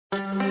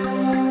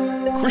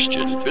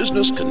Christian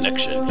Business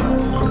Connection.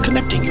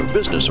 Connecting your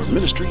business or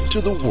ministry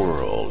to the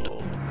world.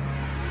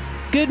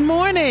 Good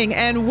morning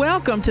and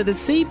welcome to the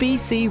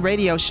CBC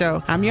Radio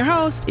Show. I'm your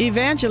host,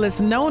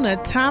 Evangelist Nona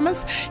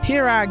Thomas.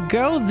 Here I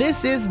go.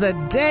 This is the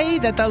day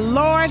that the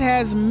Lord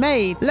has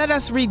made. Let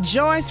us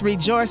rejoice,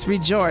 rejoice,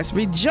 rejoice,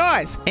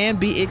 rejoice, and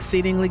be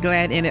exceedingly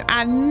glad in it.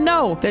 I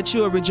know that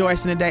you are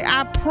rejoicing today.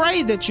 I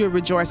pray that you're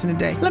rejoicing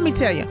today. Let me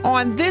tell you,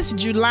 on this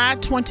July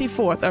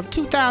 24th of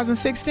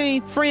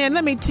 2016, friend,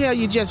 let me tell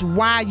you just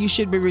why you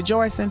should be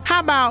rejoicing.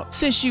 How about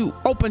since you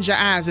opened your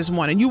eyes this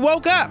morning, you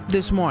woke up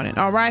this morning,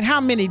 all right? How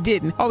many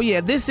didn't? Oh yeah,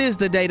 this is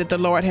the day that the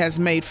Lord has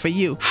made for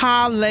you.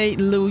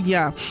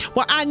 Hallelujah.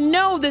 Well, I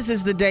know this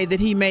is the day that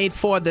he made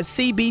for the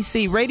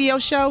CBC radio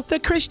show, the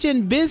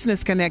Christian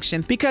Business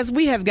Connection, because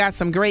we have got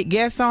some great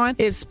guests on.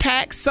 It's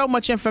packed, so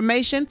much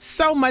information,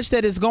 so much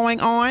that is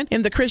going on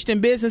in the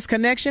Christian Business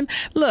Connection.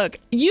 Look,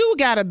 you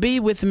got to be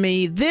with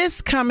me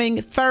this coming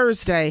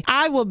Thursday.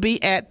 I will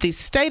be at the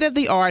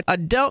state-of-the-art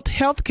Adult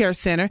Healthcare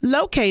Center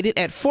located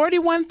at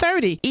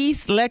 4130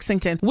 East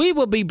Lexington. We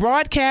will be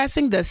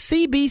broadcasting the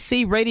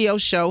CBC radio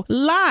show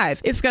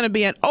live. It's going to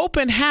be an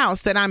open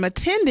house that I'm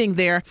attending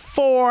there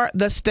for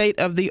the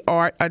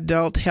state-of-the-art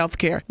adult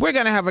healthcare. We're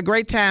going to have a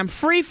great time.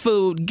 Free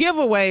food,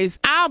 giveaways.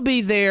 I'll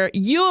be there.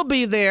 You'll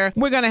be there.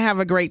 We're going to have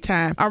a great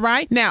time. All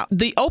right. Now,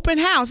 the open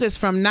house is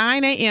from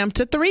 9 a.m.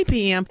 to 3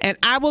 p.m. and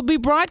I will be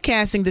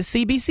broadcasting the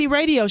CBC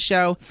radio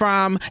show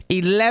from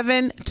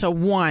 11 to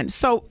 1.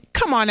 So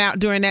come on out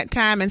during that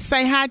time and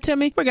say hi to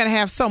me. We're going to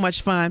have so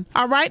much fun.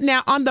 All right.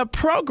 Now, on the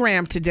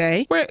program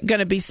today, we're going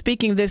to be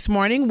speaking this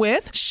morning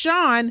with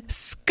Sean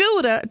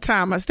Scooter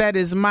Thomas. That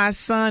is my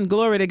son.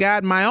 Glory to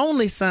God, my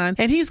only son.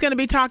 And he's going to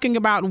be talking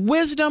about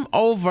Wisdom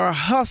Over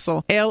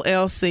Hustle,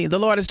 LLC. The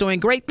Lord is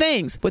doing great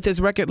things with his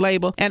record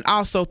label and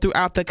also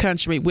throughout the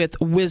country with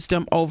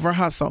Wisdom Over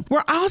Hustle.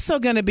 We're also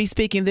going to be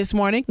speaking this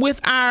morning with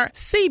our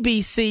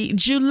CBC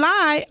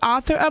July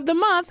author of the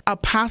month,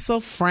 Apostle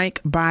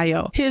Frank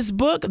Bio. His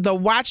book, The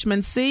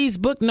Watchman Sees,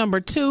 book number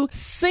 2,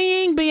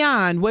 Seeing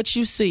Beyond What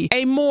You See,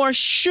 a more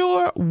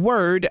sure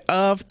word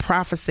of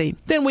prophecy.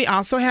 Then we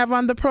also have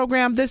on the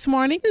program this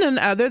morning none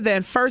other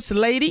than First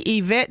Lady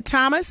Yvette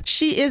Thomas.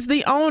 She is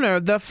the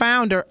owner, the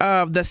founder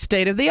of the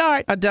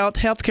state-of-the-art Adult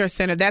Healthcare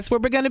Center. That's where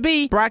we're going to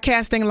be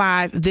broadcasting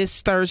live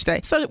this Thursday.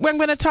 So we're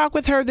going to talk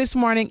with her this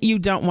morning. You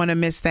don't want to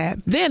miss that.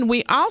 Then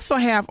we also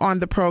have on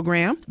the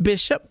program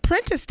Bishop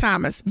Prentice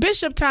Thomas.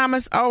 Bishop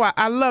Thomas,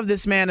 I love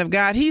this man of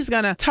God. He's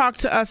going to talk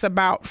to us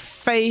about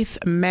faith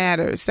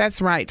matters.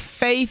 That's right.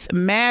 Faith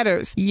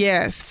matters.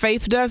 Yes,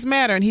 faith does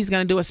matter. And he's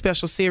going to do a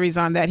special series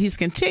on that. He's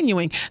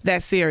continuing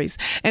that series.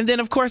 And then,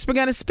 of course, we're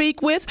going to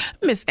speak with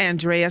Miss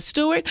Andrea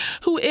Stewart,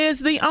 who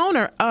is the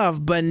owner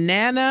of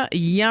Banana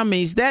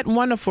Yummies. That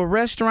wonderful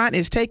restaurant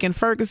is taking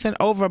Ferguson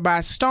over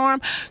by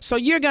storm. So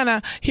you're going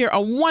to hear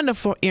a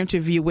wonderful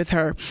interview with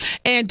her.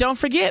 And don't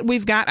forget,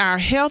 we've got our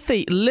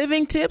healthy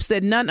living tips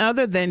that none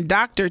other than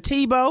Dr.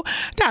 Tebow,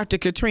 Dr.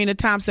 Katrina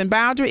Thompson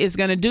Boundary is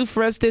going to do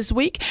for us this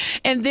week.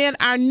 And then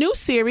our new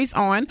series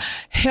on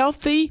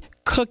healthy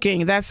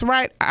cooking. That's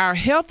right. Our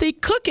healthy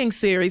cooking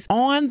series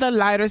on the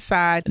lighter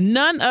side.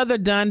 None other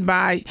done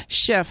by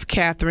Chef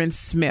Catherine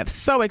Smith.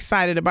 So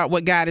excited about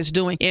what God is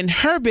doing in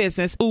her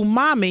business,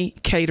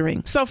 Umami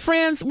Catering. So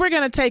friends, we're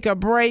going to take a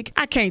break.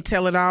 I can't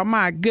tell it all.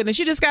 My goodness.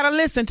 You just got to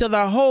listen to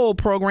the whole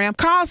program.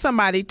 Call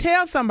somebody.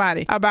 Tell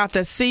somebody about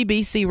the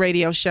CBC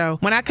radio show.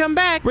 When I come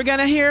back, we're going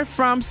to hear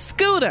from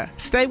Scooter.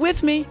 Stay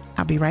with me.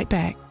 I'll be right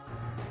back.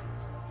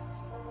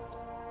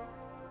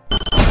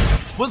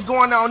 What's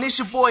going on? It's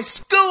your boy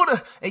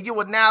Scooter, and you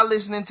are now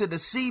listening to the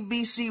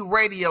CBC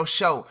Radio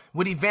Show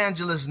with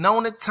Evangelist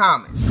Nona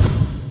Thomas.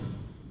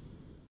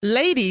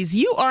 Ladies,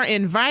 you are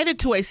invited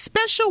to a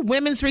special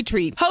women's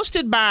retreat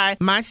hosted by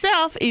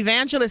myself,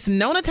 Evangelist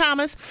Nona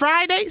Thomas,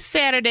 Friday,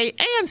 Saturday,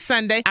 and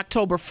Sunday,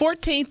 October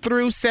 14th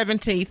through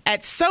 17th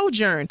at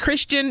Sojourn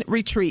Christian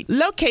Retreat,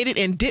 located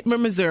in Dittmer,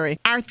 Missouri.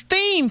 Our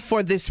theme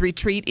for this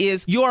retreat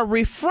is Your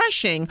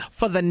Refreshing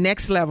for the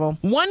Next Level.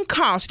 One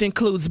cost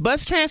includes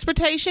bus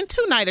transportation,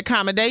 2-night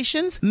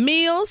accommodations,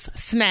 meals,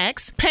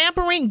 snacks,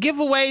 pampering,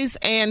 giveaways,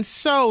 and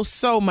so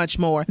much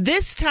more.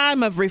 This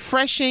time of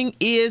refreshing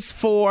is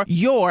for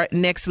your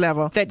next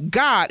level that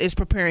God is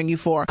preparing you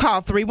for.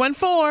 Call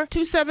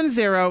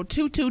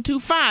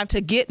 314-270-2225 to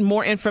get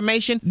more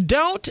information.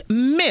 Don't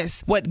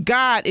miss what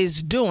God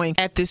is doing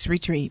at this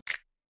retreat.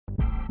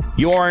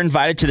 You are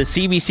invited to the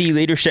CBC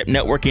Leadership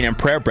Networking and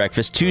Prayer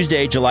Breakfast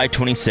Tuesday, July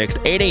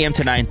 26th, 8 a.m.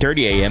 to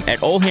 9:30 a.m.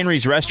 at Old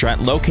Henry's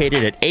Restaurant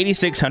located at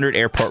 8600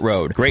 Airport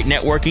Road. Great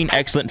networking,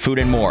 excellent food,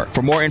 and more.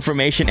 For more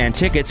information and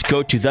tickets,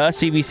 go to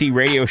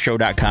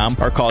thecbcradioshow.com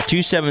or call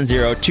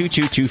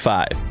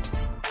 270-2225.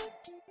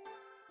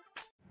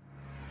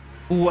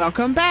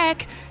 Welcome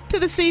back to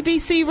the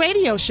CBC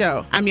Radio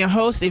Show. I'm your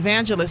host,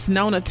 Evangelist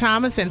Nona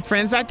Thomas, and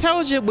friends, I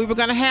told you we were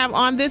going to have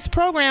on this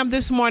program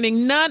this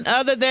morning none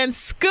other than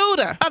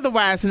Scooter,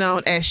 otherwise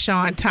known as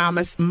Sean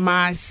Thomas,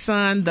 my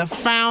son, the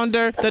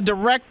founder, the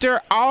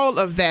director, all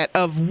of that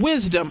of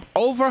Wisdom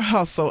Over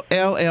Hustle,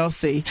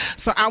 LLC.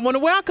 So I want to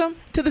welcome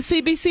to the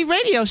CBC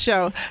Radio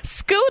Show,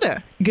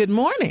 Scooter. Good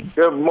morning.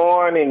 Good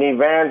morning,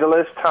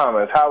 Evangelist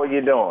Thomas. How are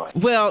you doing?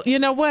 Well, you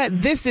know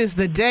what? This is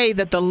the day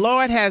that the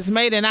Lord has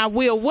made, and I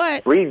will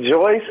what?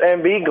 Rejoice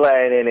and be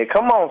glad in it.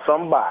 Come on,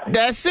 somebody.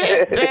 That's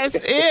it. That's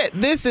it.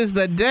 This is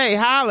the day.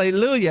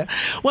 Hallelujah.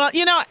 Well,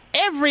 you know,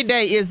 every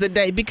day is the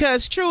day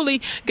because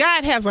truly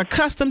God has a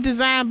custom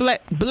design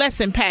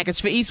blessing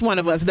package for each one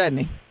of us, doesn't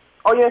he?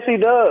 Oh, yes, he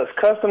does.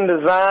 Custom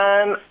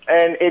design,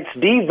 and it's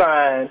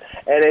divine,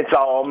 and it's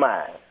all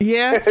mine.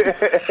 Yes.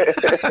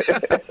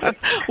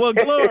 Well,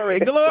 glory,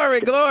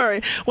 glory,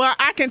 glory. Well,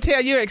 I can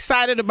tell you're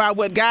excited about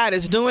what God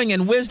is doing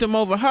in Wisdom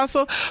Over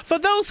Hustle. For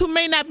those who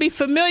may not be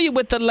familiar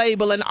with the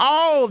label and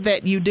all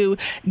that you do,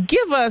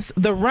 give us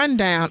the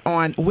rundown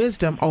on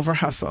Wisdom Over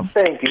Hustle.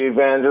 Thank you,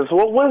 Evangelist.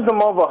 Well,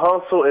 Wisdom Over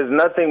Hustle is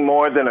nothing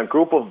more than a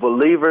group of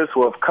believers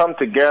who have come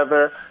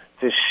together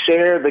to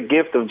share the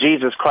gift of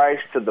Jesus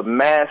Christ to the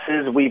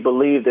masses. We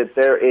believe that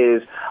there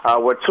is,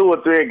 where two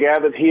or three are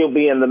gathered, he'll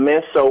be in the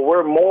midst. So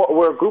we're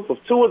a group of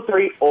 2 or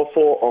 3 or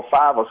 4 or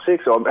 5 or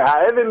 6 or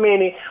however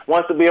many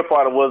wants to be a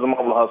part of Wisdom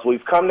Over Hustle.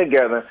 We've come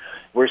together.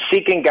 We're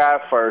seeking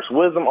God first.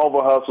 Wisdom Over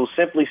Hustle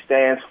simply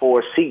stands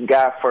for seek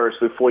God first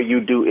before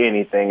you do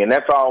anything. And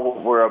that's all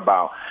we're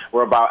about.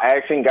 We're about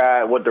asking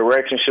God, what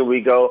direction should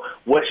we go?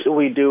 What should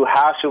we do?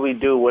 How should we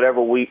do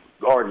whatever we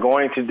are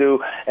going to do?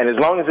 And as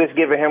long as it's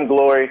giving him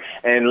glory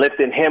and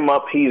lifting him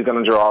up, he's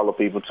going to draw all the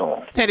people to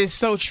him. That is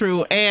so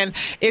true. And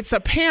it's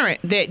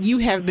apparent that you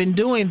have been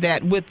doing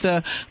that with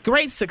the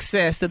great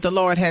success that the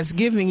Lord has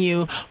given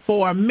you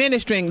for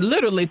ministering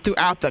literally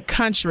throughout the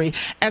country.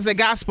 As a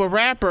gospel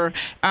rapper,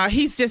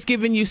 he's just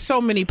given you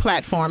so many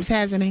platforms,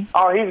 hasn't he?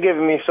 Oh, he's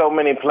given me so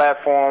many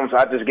platforms.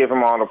 I just give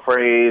him all the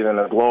praise and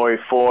the glory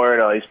for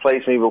it. He's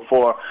placed me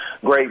before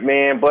great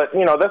men. But,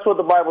 you know, that's what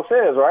the Bible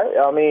says, right?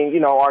 I mean, you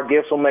know, our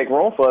gifts will make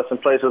room for us and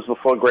place us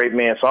before great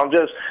men. So I'm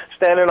just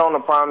standing on the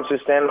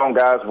promises, standing on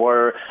God's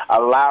word,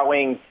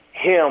 allowing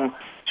him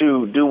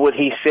to do what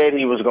he said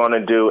he was going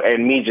to do,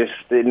 and me just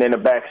sitting in the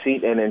back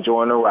seat and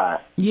enjoying the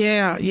ride.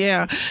 Yeah,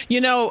 yeah.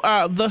 You know,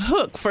 the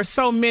hook for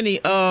so many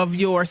of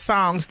your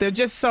songs, they're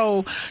just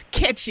so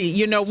catchy.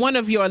 You know, one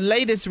of your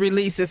latest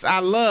releases I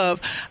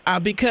love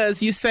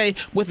because you say,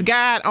 with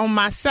God on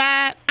my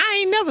side, I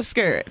ain't never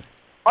scared.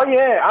 Oh,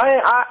 yeah,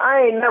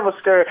 I ain't never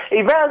scared.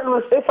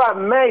 Evangelist, if I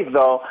may,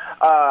 though,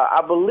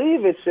 I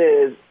believe it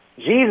says,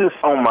 Jesus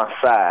on my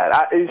side.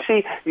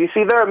 You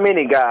see, there are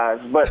many guys,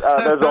 but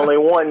there's only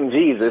one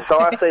Jesus. So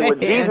I say,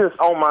 with Jesus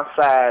on my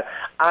side,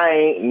 I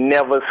ain't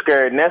never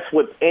scared. And that's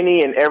with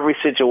any and every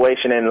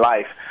situation in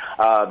life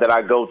that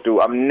I go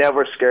through. I'm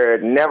never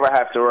scared, never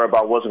have to worry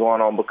about what's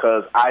going on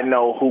because I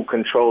know who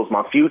controls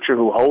my future,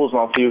 who holds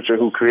my future,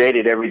 who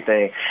created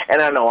everything,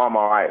 and I know I'm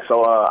all right.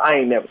 So I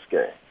ain't never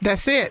scared.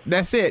 That's it.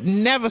 That's it.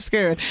 Never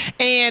scared.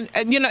 And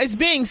you know, it's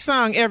being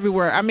sung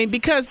everywhere. I mean,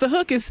 because the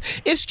hook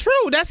is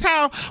true. That's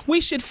how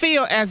we should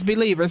feel as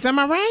believers. Am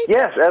I right?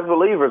 Yes, as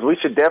believers, we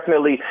should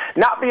definitely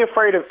not be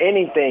afraid of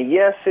anything.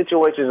 Yes,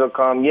 situations will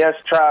come. Yes,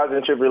 trials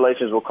and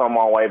tribulations will come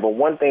our way. But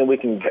one thing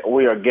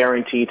we are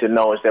guaranteed to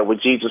know is that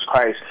with Jesus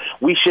Christ,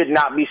 we should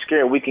not be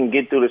scared. We can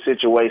get through the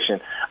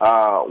situation.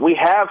 We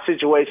have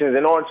situations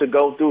in order to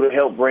go through to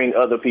help bring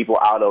other people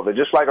out of it.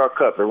 Just like our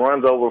cup, it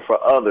runs over for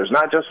others,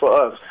 not just for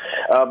us.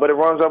 But it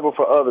runs over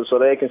for others so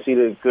they can see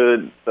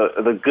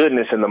the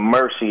goodness and the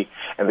mercy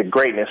and the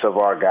greatness of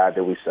our God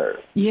that we serve.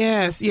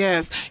 Yes,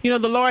 yes. You know,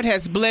 the Lord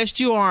has blessed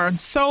you on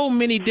so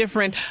many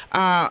different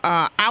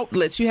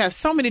outlets. You have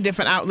so many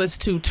different outlets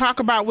to talk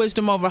about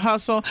Wisdom Over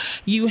Hustle.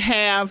 You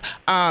have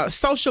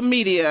social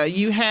media.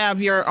 You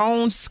have your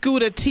own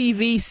Scooter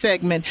TV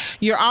segment.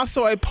 You're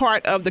also a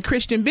part of the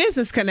Christian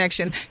Business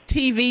Connection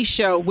TV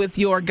show with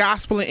your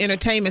gospel and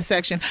entertainment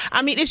section.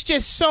 I mean, it's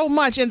just so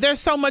much, and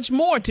there's so much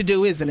more to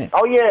do, isn't it?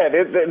 Oh, yeah,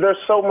 there's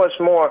so much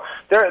more.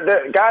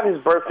 God has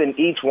birthed in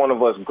each one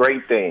of us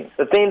great things.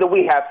 The thing that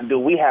we have to do,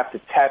 we have to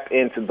tap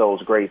into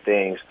those great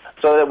things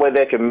so that way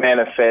they can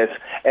manifest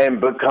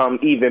and become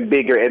even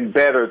bigger and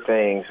better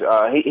things.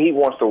 He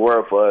wants the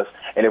world for us,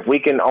 and if we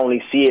can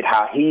only see it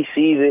how he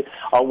sees it,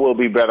 we'll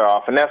be better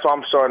off. And that's why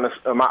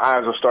my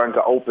eyes are starting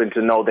to open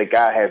to know that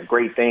God has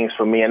great things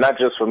for me, and not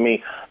just for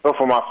me, but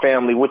for my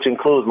family, which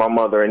includes my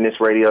mother and this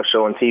radio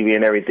show and TV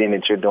and everything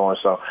that you're doing.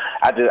 So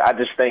I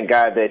just thank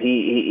God that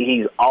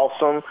he's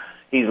awesome.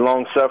 He's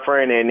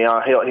long-suffering, and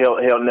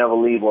he'll never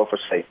leave or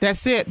forsake.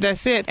 That's it.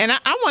 That's it. And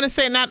I want to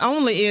say not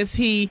only is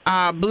he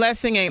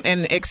blessing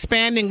and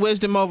expanding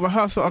Wisdom Over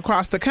Hustle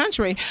across the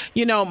country,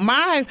 you know,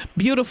 my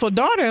beautiful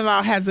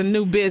daughter-in-law has a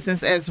new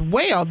business as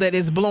well that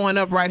is blowing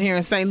up right here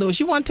in St. Louis.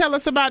 You want to tell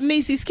us about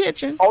Niecy's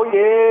Kitchen? Oh,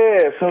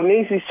 yeah. So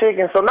Niecy's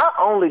Chicken. So not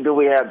only do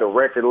we have the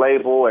record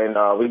label and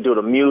we do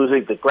the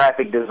music, the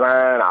graphic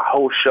design, our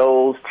host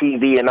shows,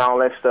 TV, and all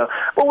that stuff,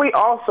 but we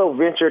also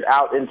ventured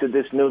out into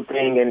this new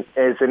thing, and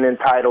it's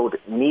entitled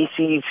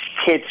Niecy's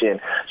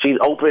Kitchen. She's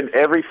open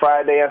every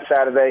Friday and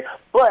Saturday,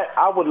 but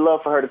I would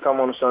love for her to come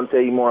on the show and tell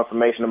you more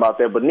information about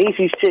that. But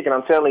Niecy's Chicken,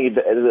 I'm telling you,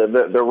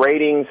 the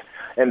ratings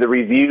and the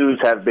reviews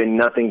have been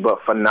nothing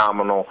but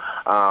phenomenal,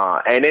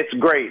 and it's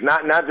great.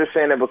 Not just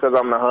saying it because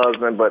I'm the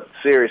husband, but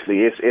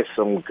seriously, it's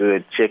some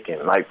good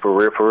chicken. Like for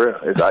real,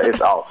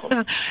 it's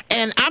awesome.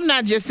 And I'm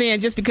not just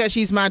saying just because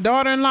she's my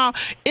daughter-in-law.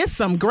 It's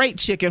some great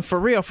chicken for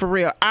real.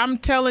 I'm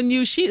telling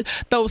you,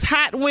 those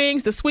hot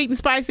wings, the sweet and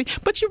spicy.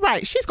 But you're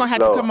right, she's gonna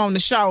have to come on the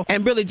show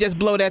and really just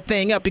blow that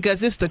thing up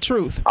because it's the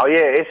truth. Oh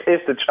yeah,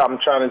 I'm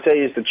trying to tell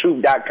you, it's the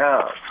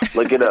truth.com.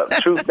 Look it up,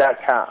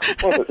 truth.com.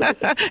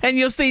 And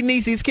you'll see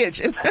Niecy's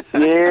Kitchen.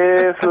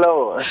 Yes,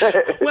 Lord.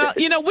 Well,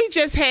 you know,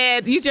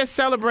 you just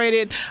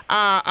celebrated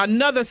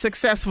another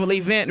successful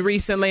event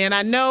recently, and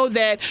I know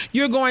that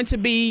you're going to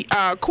be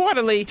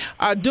quarterly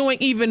doing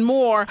even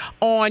more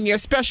on your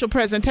special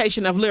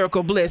presentation of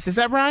Lyrical Bliss. Is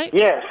that right?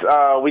 Yes,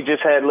 we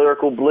just had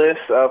Lyrical Bliss.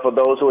 For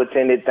those who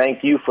attended,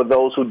 thank you. For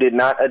those who did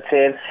not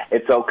attend,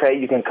 it's okay.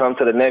 You can come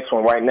to the next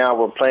one. Right now,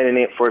 we're planning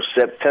it for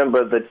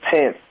September the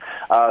 10th.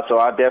 So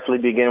I'll definitely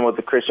begin with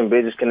the Christian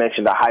Business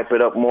Connection to hype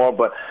it up more.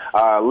 But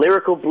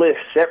Lyrical Bliss,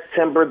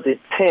 September the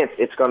 10th,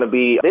 it's going to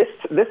be,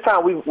 this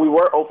time we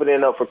were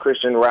opening up for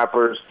Christian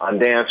rappers and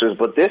dancers,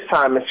 but this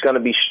time it's going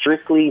to be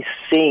strictly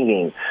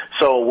singing.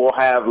 So we'll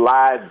have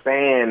live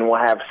band, we'll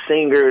have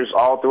singers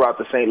all throughout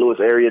the St.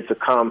 Louis area to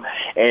come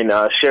and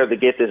share the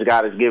gift that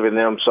God has given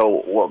them.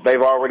 So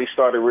they've already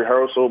started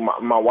rehearsal.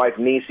 My wife,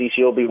 Niecy,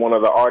 she'll be one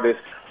of the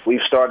artists.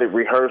 We've started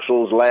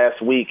rehearsals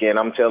last week, and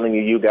I'm telling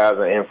you, you guys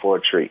are in for a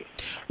treat.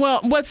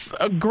 Well, what's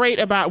great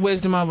about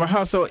Wisdom Over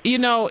Hustle, you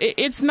know,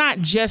 it's not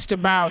just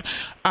about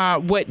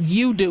what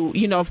you do.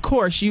 You know, of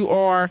course, you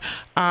are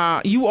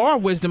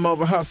Wisdom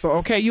Over Hustle,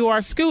 okay? You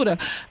are Scooter.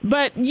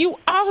 But you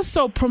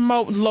also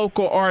promote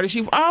local artists.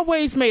 You've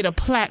always made a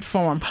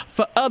platform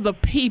for other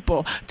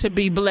people to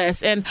be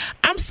blessed. And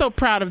I'm so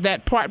proud of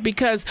that part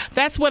because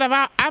that's what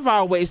I've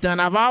always done.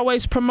 I've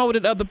always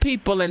promoted other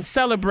people and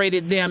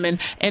celebrated them and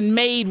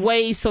made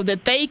ways so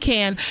that they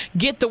can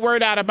get the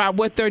word out about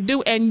what they're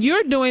doing. And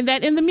you're doing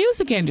that in the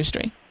music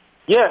industry.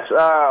 Yes,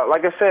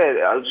 like I said,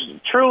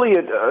 truly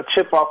a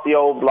chip off the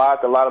old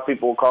block. A lot of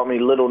people call me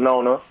Little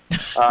Nona.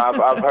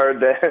 I've heard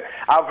that.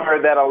 I've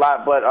heard that a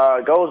lot. But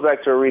it goes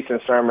back to a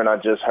recent sermon I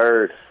just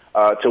heard.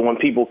 To when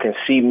people can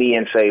see me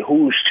and say,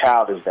 "Whose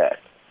child is that?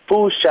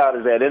 Whose child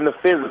is that?" In the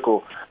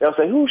physical, they'll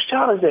say, "Whose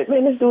child is that?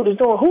 Man, this dude is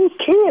doing. Whose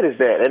kid is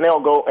that?" And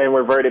they'll go and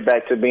revert it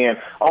back to being,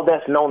 "Oh,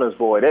 that's Nona's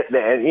boy." That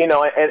you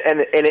know,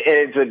 and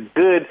it's a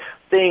good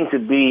thing to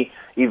be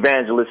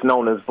Evangelist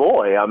Nona's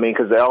boy. I mean,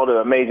 because all the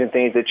amazing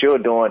things that you're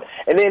doing,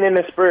 and then in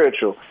the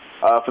spiritual,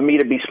 for me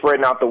to be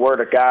spreading out the word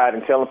of God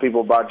and telling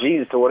people about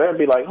Jesus or whatever,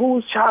 be like,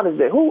 "Whose child is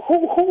that?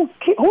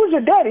 Who's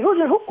your daddy?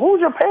 Who's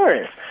your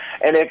parents?"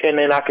 And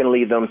then I can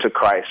lead them to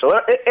Christ. So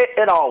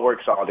it all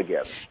works all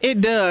together.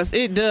 It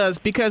does,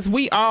 because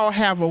we all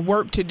have a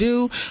work to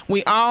do.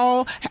 We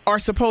all are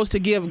supposed to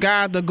give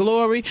God the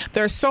glory.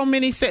 There's so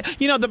many,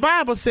 the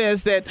Bible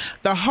says that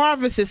the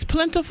harvest is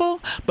plentiful,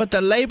 but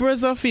the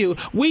laborers are few.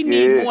 We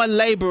need more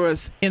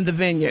laborers in the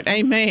vineyard.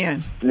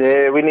 Amen.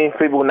 Yeah, we need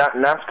people not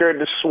scared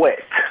to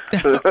sweat.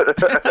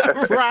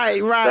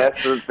 Right.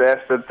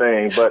 That's the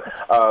thing. But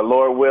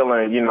Lord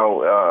willing,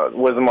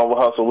 Wisdom Over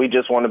Hustle, we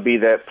just want to be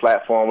that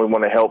platform. We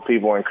want to help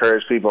people,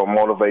 encourage people,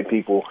 motivate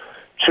people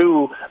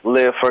to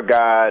live for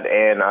God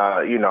and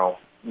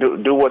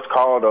do what's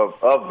called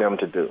of them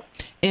to do.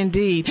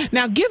 Indeed.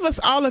 Now give us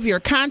all of your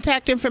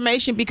contact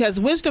information, because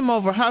Wisdom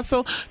Over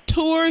Hustle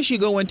tours, you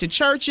go into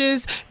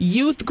churches,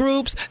 youth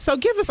groups. So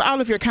give us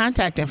all of your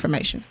contact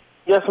information.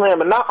 Yes, ma'am.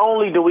 And not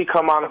only do we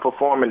come out and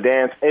perform and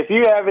dance, if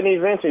you have any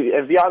events,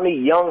 if y'all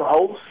need young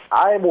hosts,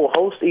 I will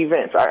host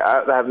events.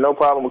 I have no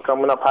problem with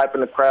coming up,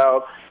 hyping the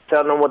crowd,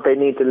 telling them what they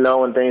need to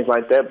know and things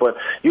like that. But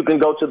you can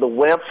go to the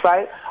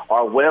website.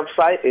 Our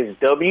website is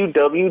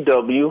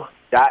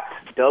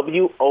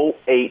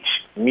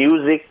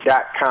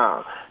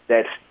www.wohmusic.com.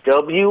 That's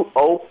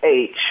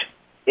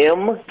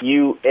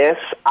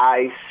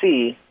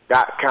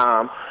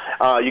WOHMUSIC.com.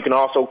 You can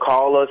also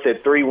call us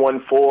at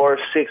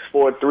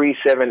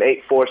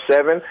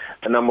 314-643-7847.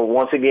 The number,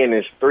 once again,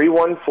 is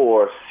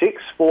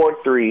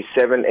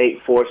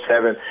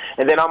 314-643-7847.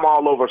 And then I'm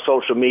all over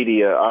social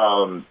media,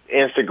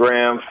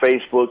 Instagram,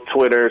 Facebook,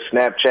 Twitter,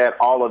 Snapchat,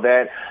 all of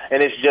that.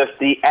 And it's just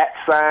the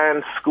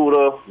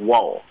 @Scooter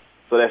Wall.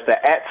 So that's the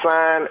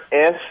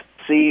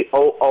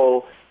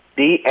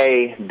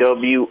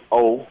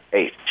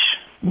 @SCOODAWOH.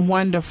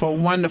 Wonderful,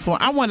 wonderful.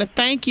 I want to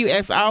thank you,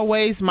 as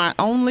always, my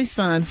only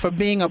son, for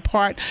being a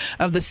part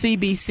of the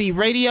CBC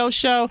radio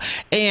show.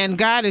 And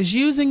God is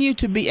using you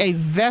to be a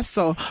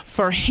vessel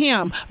for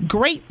Him.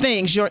 Great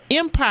things. Your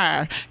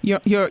empire,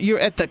 you're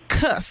at the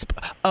cusp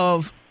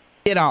of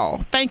it all.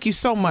 Thank you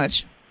so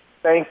much.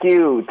 Thank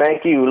you.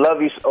 Thank you.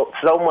 Love you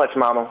so much,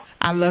 Mama.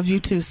 I love you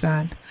too,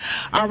 son.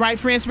 All right,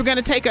 friends, we're going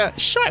to take a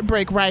short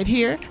break right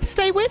here.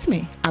 Stay with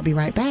me. I'll be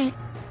right back.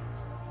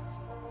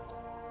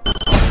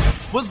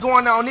 What's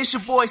going on? It's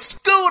your boy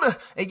Scooter,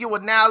 and you are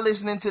now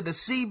listening to the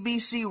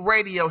CBC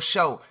radio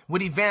show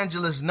with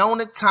evangelist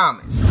Nona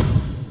Thomas.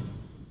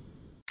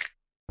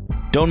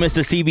 Don't miss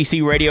the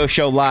CBC Radio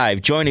Show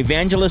live. Join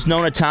evangelist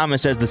Nona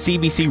Thomas as the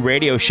CBC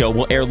Radio Show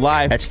will air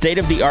live at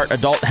State-of-the-Art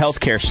Adult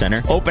Healthcare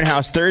Center. Open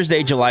house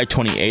Thursday, July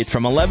 28th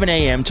from 11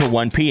 a.m. to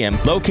 1 p.m.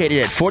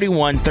 Located at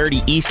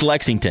 4130 East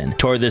Lexington.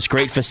 Tour this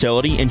great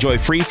facility, enjoy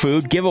free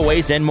food,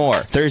 giveaways, and more.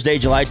 Thursday,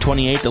 July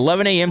 28th,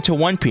 11 a.m. to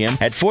 1 p.m.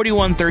 at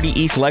 4130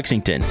 East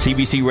Lexington.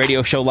 CBC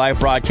Radio Show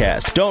live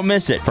broadcast. Don't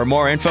miss it. For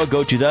more info,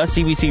 go to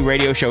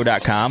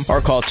thecbcradioshow.com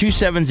or call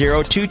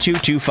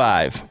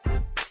 270-2225.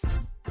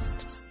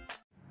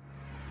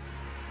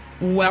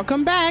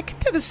 Welcome back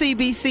to the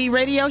CBC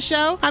radio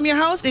show. I'm your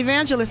host,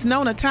 evangelist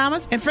Nona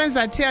Thomas. And friends,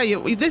 I tell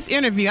you, this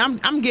interview,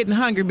 I'm getting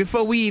hungry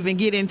before we even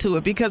get into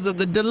it because of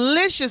the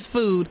delicious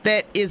food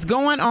that is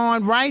going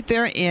on right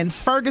there in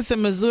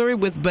Ferguson, Missouri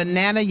with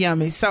Banana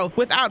Yummy. So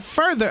without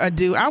further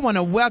ado, I want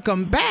to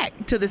welcome back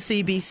to the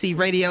CBC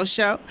radio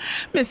show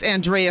Miss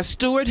Andrea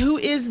Stewart, who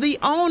is the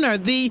owner,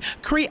 the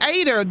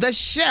creator, the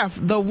chef,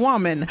 the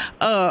woman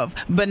of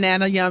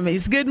Banana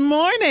Yummies. Good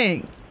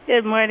morning.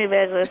 Good morning,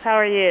 Evangelist. How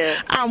are you?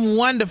 I'm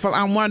wonderful.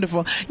 I'm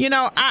wonderful. You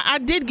know, I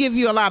did give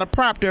you a lot of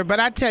prop there, but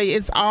I tell you,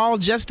 it's all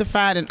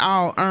justified and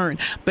all earned.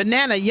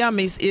 Banana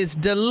Yummies is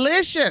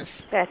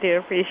delicious. I do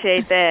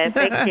appreciate that.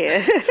 Thank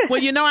you.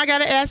 Well, you know, I got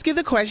to ask you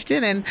the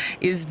question, and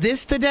is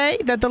this the day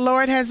that the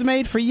Lord has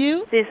made for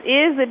you? This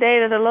is the day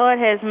that the Lord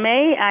has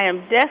made. I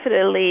am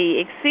definitely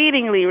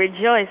exceedingly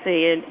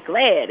rejoicing and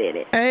glad in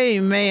it.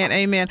 Amen.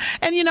 Amen.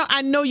 And, you know,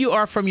 I know you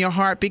are from your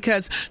heart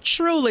because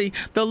truly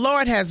the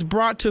Lord has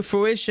brought to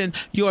fruition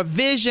your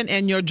vision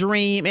and your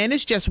dream, and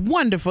it's just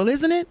wonderful,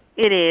 isn't it?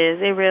 It is.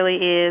 It really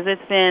is.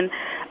 It's been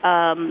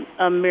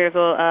a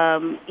miracle.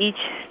 Each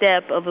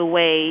step of the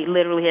way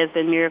literally has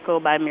been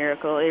miracle by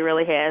miracle. It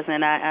really has,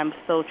 and I'm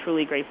so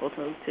truly grateful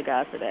to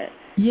God for that.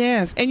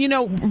 Yes. And, you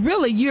know,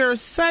 really, you're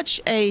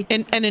such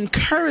an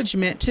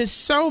encouragement to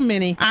so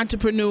many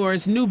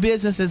entrepreneurs, new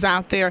businesses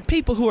out there,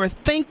 people who are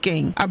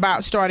thinking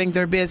about starting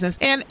their business.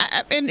 And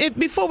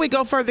before we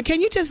go further,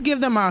 can you just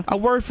give them a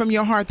word from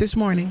your heart this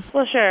morning?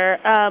 Well, sure.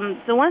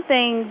 The one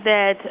thing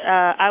that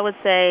I would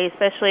say,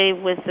 especially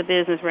with the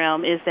business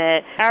realm, is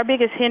that our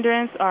biggest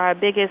hindrance or our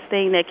biggest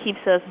thing that keeps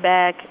us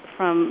back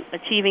from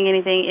achieving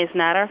anything is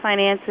not our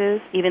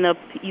finances, even though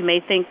you may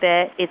think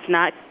that. It's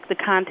not the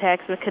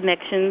contacts or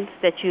connections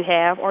that you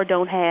have or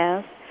don't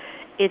have.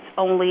 It's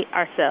only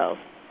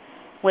ourselves.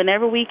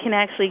 Whenever we can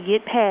actually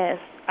get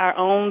past our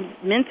own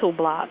mental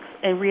blocks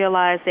and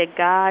realize that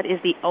God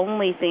is the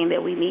only thing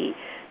that we need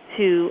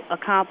to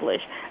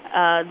accomplish.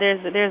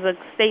 There's a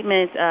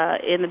statement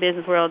in the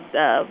business world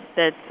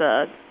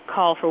that's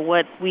called for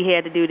what we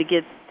had to do to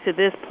get to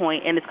this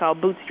point, and it's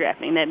called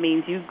bootstrapping. That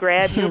means you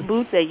grab your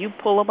boots and you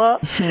pull them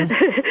up, and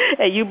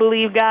you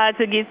believe God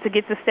to get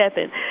to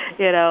stepping,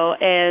 you know.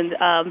 And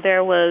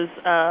there was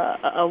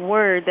a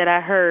word that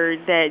I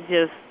heard that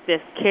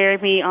just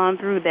carried me on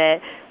through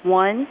that.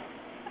 One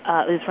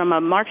is from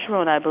Mark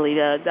Sharona, I believe,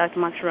 Dr.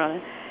 Mark Sharona,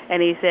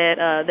 and he said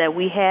that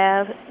we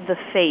have the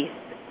faith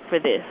for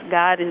this.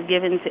 God is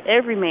given to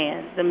every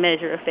man the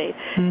measure of faith.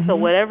 Mm-hmm. So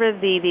whatever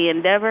the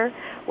endeavor,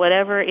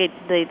 whatever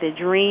the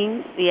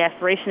dream, the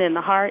aspiration in the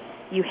heart,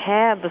 you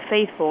have the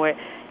faith for it.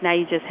 Now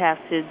you just have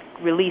to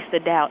release the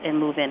doubt and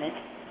move in it.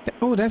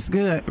 Oh, that's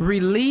good.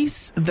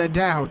 Release the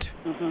doubt.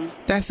 Mm-hmm.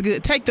 That's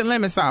good. Take the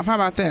limits off. How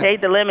about that?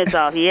 Take the limits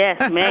off.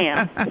 Yes,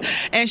 ma'am.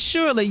 And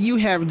surely you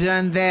have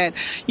done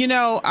that. You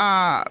know,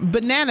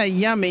 Banana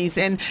Yummies,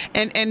 and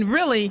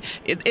really,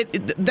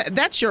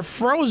 that's your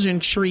frozen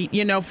treat,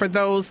 you know, for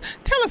those.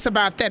 Tell us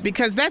about that,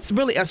 because that's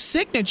really a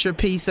signature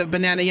piece of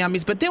Banana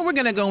Yummies. But then we're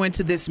going to go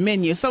into this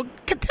menu. So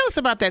tell us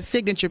about that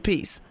signature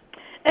piece.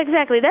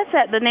 Exactly.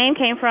 The name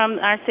came from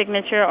our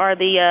signature, or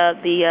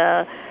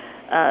the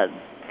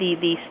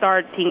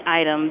starting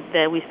item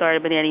that we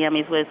started Banana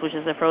Yummies with, which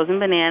is a frozen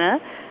banana.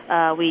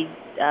 We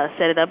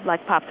set it up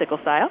like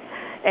popsicle style,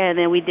 and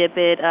then we dip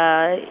it,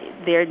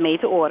 they're made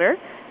to order,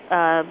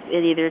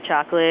 in either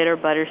chocolate or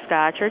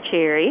butterscotch or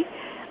cherry,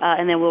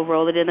 and then we'll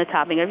roll it in the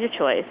topping of your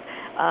choice.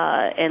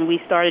 And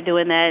we started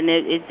doing that, and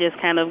it just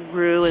kind of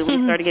grew, and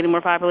we started getting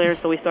more popular,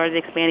 so we started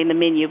expanding the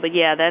menu. But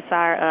yeah, that's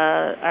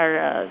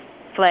our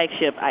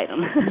flagship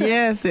item.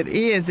 Yes, it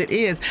is. It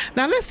is.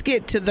 Now let's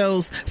get to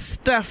those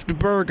stuffed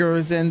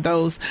burgers and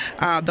those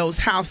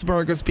house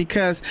burgers,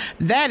 because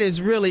that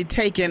is really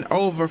taking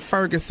over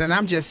Ferguson.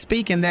 I'm just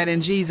speaking that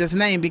in Jesus'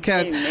 name,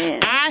 because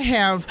Amen.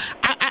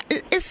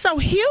 it's so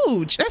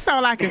huge. That's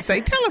all I can say.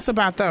 Tell us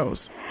about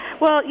those.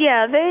 Well,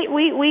 yeah,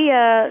 we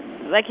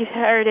like you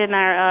heard in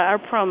our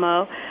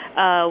promo,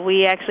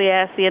 we actually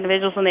ask the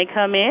individuals when they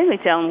come in, we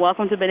tell them,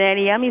 welcome to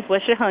Banana Yummies,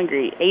 what's your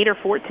hungry, 8 or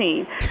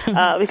 14?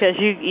 Because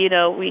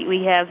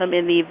we have them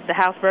in the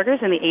house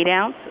burgers in the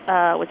 8-ounce,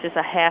 which is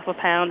a half a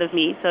pound of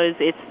meat. So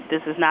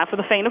this is not for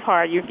the faint of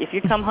heart. If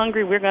you come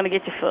hungry, we're going to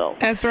get you full.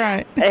 That's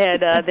right. And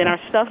then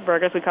our stuffed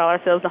burgers, we call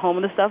ourselves the home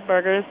of the stuffed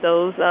burgers.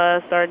 Those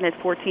starting at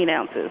 14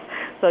 ounces.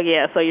 So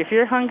yeah, so if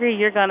you're hungry,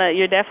 you're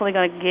definitely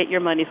gonna get your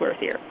money's worth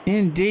here.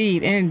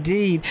 Indeed. And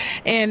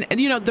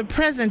the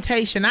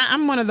presentation.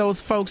 I'm one of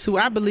those folks who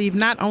I believe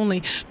not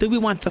only do we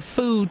want the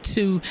food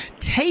to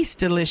taste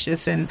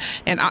delicious and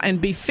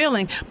be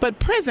filling, but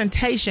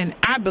presentation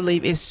I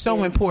believe is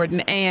so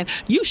important. And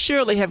you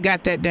surely have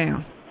got that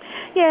down.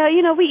 Yeah,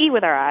 we eat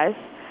with our eyes.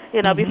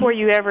 Before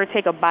you ever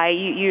take a bite,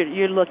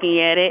 you're looking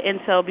at it,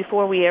 and so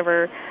before we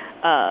ever.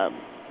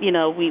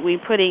 We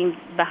putting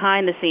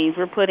behind the scenes,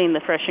 we're putting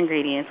the fresh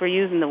ingredients. We're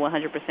using the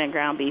 100%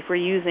 ground beef. We're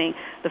using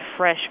the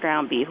fresh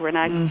ground beef. We're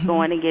not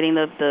going and getting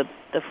the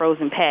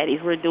frozen patties.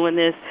 We're doing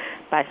this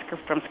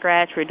from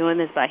scratch. We're doing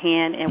this by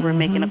hand, and we're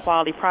making a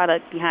quality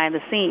product behind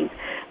the scenes.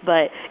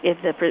 But if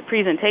the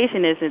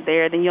presentation isn't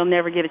there, then you'll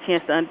never get a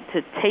chance to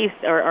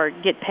taste or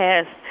get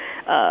past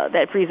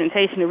that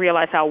presentation to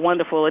realize how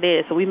wonderful it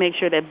is. So we make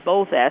sure that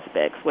both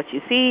aspects, what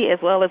you see as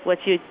well as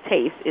what you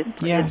taste, is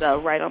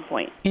right on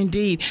point.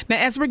 Indeed. Now,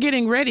 as we're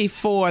getting ready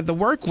for the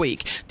work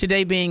week,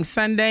 today being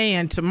Sunday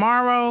and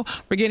tomorrow,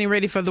 we're getting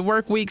ready for the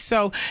work week.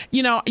 So,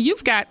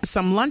 you've got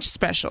some lunch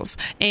specials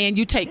and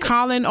you take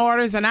call-in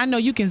orders, and I know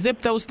you can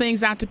zip those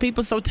things out to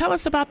people. So tell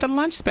us about the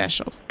lunch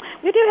specials.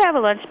 We do have a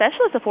lunch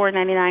special. It's a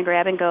 $4.99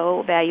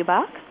 grab-and-go value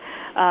box.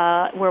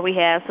 Where we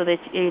have so that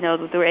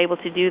we're able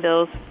to do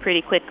those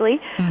pretty quickly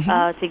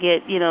to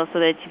get so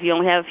that if you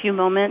only have a few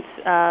moments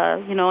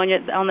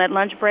on that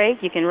lunch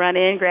break, you can run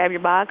in, grab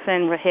your box,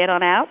 and head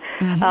on out.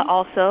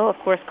 Also, of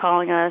course,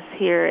 calling us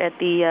here at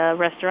the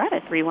restaurant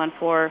at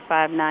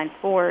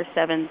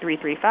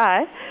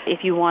 314-594-7335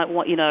 if you want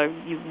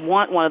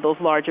one of those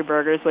larger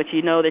burgers, but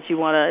that you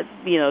want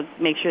to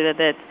make sure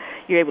that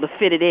you're able to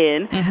fit it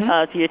in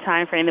to your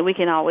time frame. Then we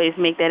can always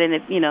make that in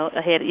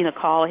ahead,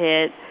 call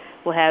ahead.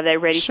 We'll have that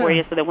ready for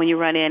you so that when you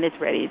run in, it's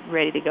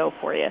ready to go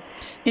for you.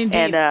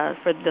 Indeed. And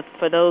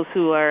for those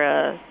who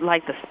are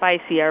like the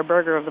spicy, our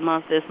burger of the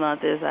month this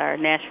month is our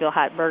Nashville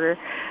Hot Burger,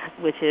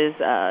 which is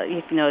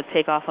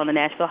take off on the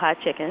Nashville Hot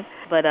Chicken.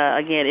 But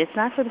again, it's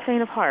not for the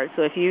faint of heart.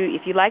 So if you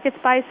like it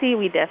spicy,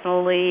 we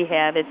definitely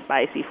have it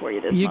spicy for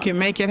you this month. You can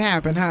make it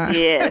happen, huh?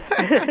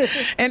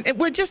 Yes. And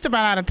we're just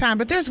about out of time.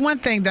 But there's one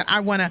thing that I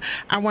wanna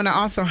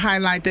also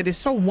highlight that is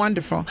so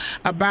wonderful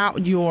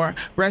about your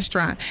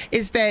restaurant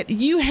is that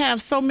you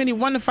have so many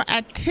wonderful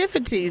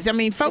activities. I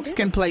mean, folks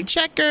can play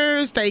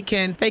checkers. They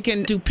can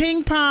do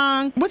ping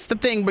pong. What's the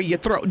thing where you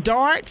throw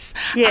darts?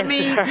 Yes. I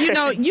mean,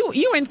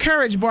 you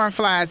encourage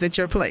barflies at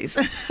your place.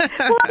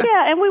 Well,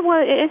 yeah, and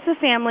it's a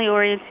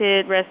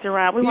family-oriented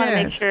restaurant. We want to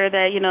make sure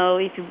that,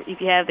 if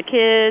you have the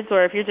kids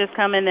or if you're just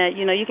coming, that,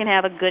 you can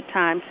have a good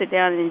time, sit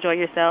down and enjoy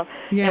yourself.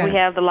 Yes. And we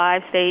have the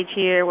live stage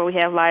here where we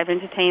have live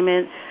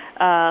entertainment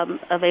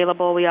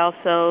available. We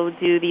also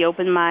do the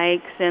open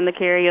mics and the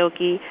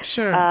karaoke.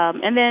 Sure.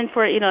 And then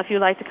for, if you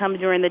like to come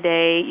during the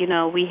day,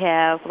 we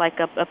have, like,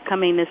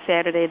 upcoming this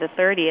Saturday, the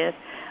 30th,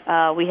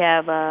 we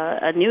have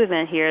a new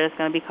event here that's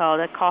going to be called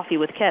Coffee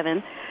with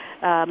Kevin.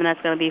 And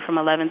that's going to be from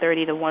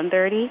 11:30 to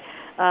 1:30.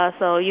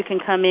 So you can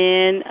come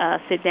in,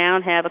 sit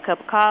down, have a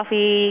cup of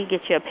coffee,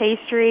 get you a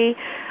pastry,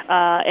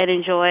 and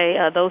enjoy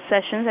those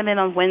sessions. And then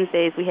on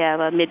Wednesdays, we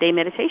have midday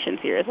meditations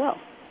here as well.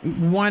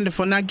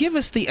 Wonderful. Now, give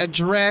us the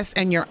address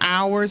and your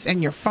hours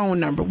and your phone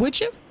number, would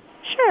you?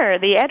 Sure.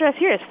 The address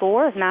here is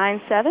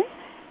 497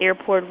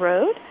 Airport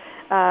Road.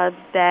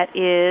 That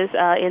is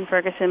in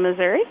Ferguson,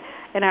 Missouri.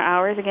 And our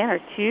hours, again, are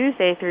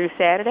Tuesday through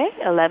Saturday,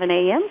 11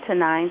 a.m. to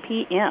 9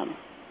 p.m.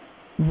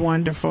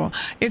 Wonderful.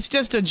 It's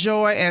just a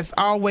joy, as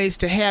always,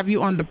 to have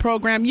you on the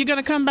program. You're going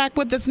to come back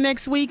with us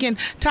next week and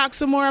talk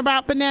some more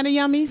about Banana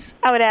Yummies?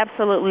 I would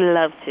absolutely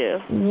love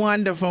to.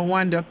 Wonderful,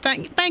 wonderful.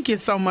 Thank you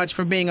so much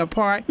for being a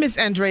part. Miss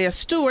Andrea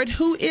Stewart,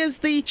 who is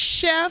the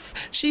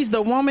chef. She's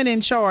the woman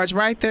in charge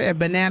right there at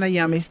Banana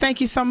Yummies.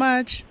 Thank you so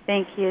much.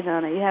 Thank you,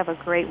 Donna. You have a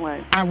great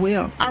one. I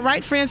will. All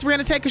right, friends, we're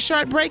going to take a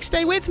short break.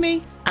 Stay with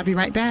me. I'll be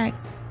right back.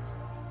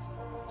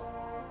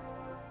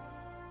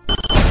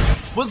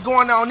 What's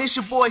going on? It's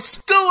your boy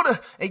Scooter,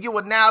 and you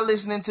are now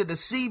listening to the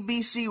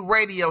CBC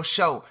Radio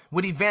Show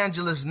with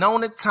evangelist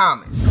Nona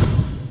Thomas.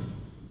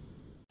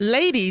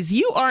 Ladies,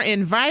 you are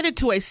invited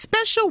to a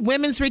special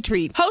women's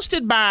retreat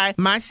hosted by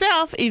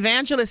myself,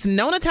 Evangelist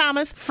Nona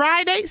Thomas,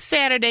 Friday,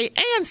 Saturday,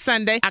 and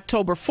Sunday,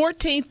 October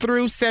 14th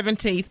through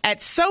 17th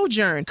at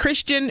Sojourn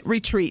Christian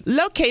Retreat,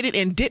 located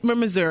in Dittmer,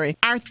 Missouri.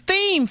 Our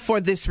theme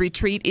for this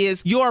retreat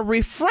is Your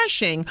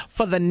Refreshing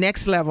for the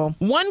Next Level.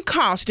 One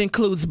cost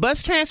includes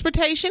bus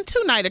transportation,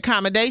 2-night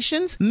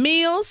accommodations,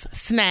 meals,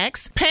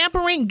 snacks,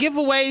 pampering,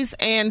 giveaways,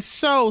 and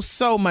so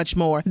much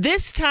more.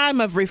 This time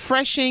of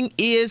refreshing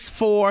is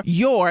for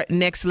your your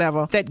next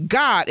level that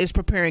God is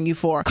preparing you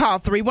for. Call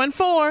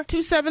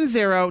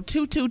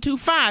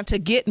 314-270-2225 to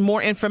get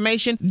more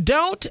information.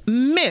 Don't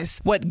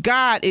miss what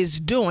God is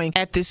doing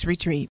at this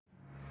retreat.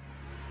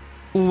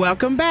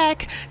 Welcome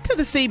back to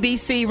the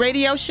CBC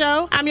Radio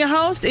Show. I'm your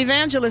host,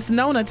 Evangelist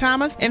Nona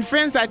Thomas. And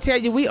friends, I tell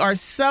you, we are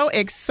so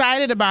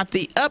excited about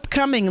the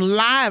upcoming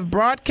live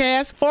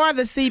broadcast for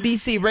the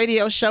CBC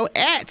Radio Show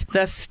at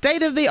the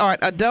state-of-the-art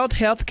Adult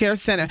Healthcare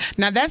Center.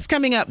 Now, that's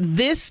coming up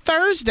this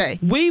Thursday.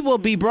 We will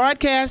be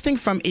broadcasting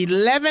from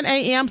 11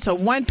 a.m. to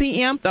 1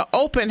 p.m. The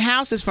open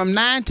house is from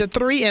 9 to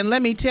 3. And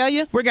let me tell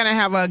you, we're going to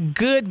have a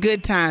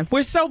good time.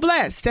 We're so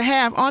blessed to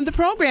have on the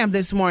program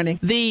this morning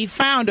the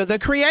founder, the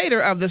creator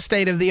of the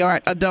state-of-the-art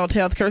Adult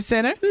Healthcare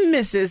Center,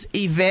 Mrs.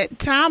 Yvette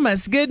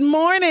Thomas. Good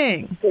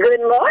morning. Good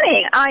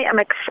morning. I am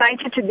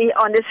excited to be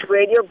on this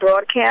radio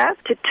broadcast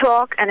to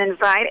talk and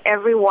invite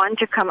everyone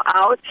to come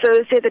out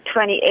Thursday the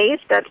 28th.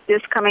 That's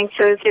this coming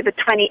Thursday the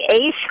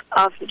 28th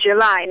of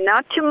July.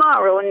 Not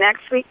tomorrow,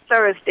 next week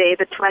Thursday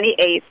the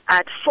 28th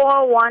at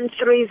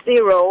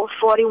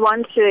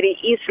 4130-4130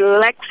 East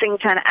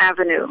Lexington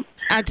Avenue.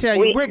 I tell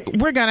you,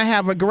 we're going to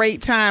have a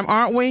great time,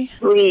 aren't we?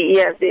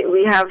 Yes,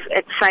 we have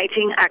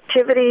exciting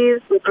activities.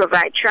 We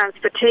provide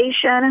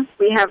transportation.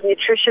 We have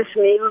nutritious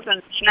meals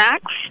and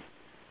snacks.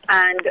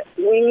 And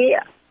we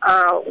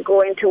are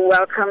going to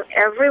welcome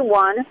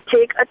everyone.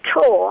 Take a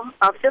tour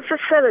of the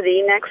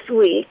facility next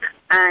week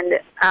and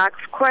ask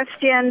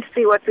questions,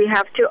 see what we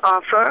have to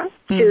offer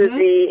to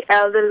the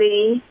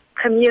elderly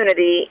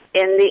community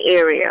in the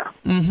area.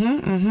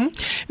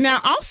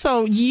 Now,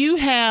 also, you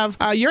have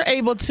you're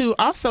able to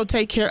also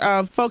take care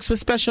of folks with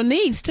special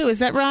needs too. Is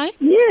that right?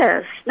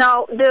 Yes.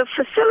 Now, the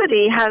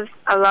facility has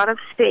a lot of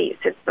space.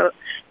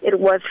 It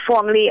was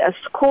formerly a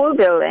school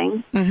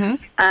building,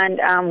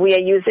 and we are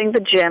using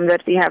the gym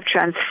that we have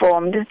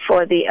transformed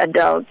for the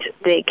adult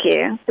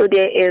daycare. So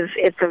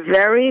it's a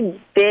very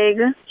big,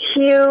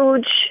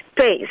 huge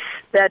space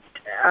that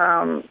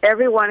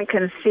everyone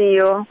can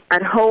feel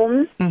at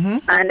home,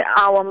 and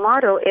our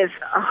motto is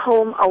a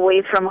home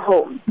away from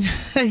home.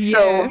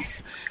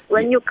 Yes. So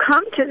when you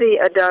come to the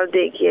adult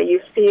daycare, you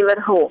feel at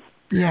home.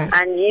 Yes.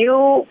 And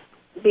you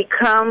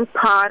become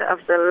part of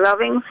the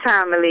loving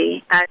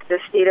family at the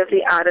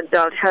state-of-the-art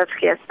Adult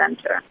Healthcare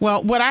Center.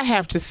 Well, what I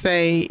have to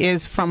say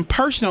is from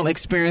personal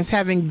experience,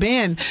 having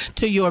been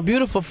to your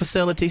beautiful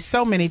facility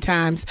so many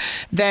times,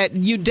 that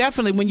you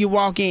definitely, when you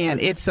walk in,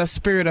 it's a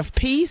spirit of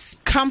peace,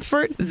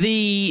 comfort.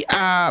 The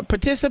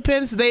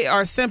participants, they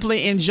are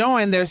simply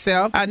enjoying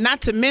themselves. Not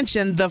to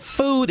mention the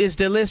food is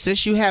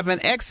delicious. You have an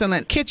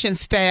excellent kitchen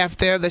staff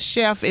there. The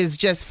chef is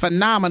just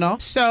phenomenal.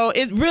 So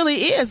it really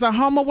is a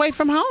home away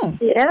from home.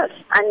 Yes.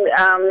 And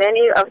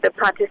many of the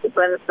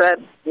participants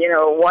said,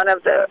 one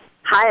of the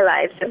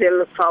highlights that they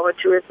look forward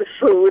to is the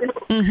food.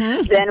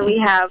 Then we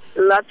have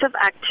lots of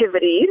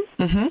activities.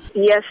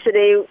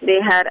 Yesterday they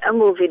had a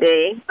movie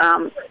day.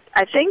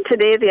 I think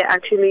today they're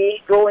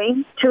actually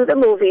going to the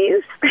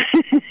movies.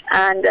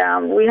 And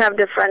we have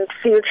different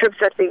field trips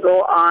that we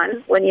go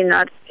on. When you're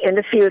not in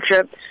the field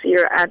trips,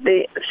 you're at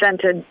the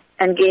center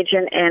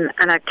engaging in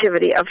an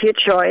activity of your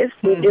choice.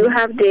 We do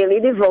have daily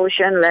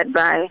devotion led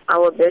by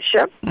our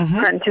bishop,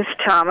 Prentice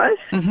Thomas.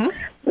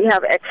 We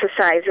have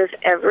exercises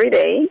every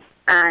day,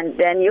 and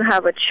then you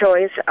have a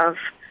choice of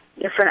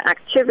different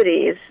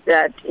activities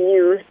that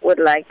you would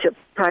like to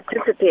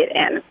participate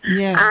in.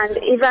 Yes. And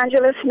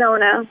Evangelist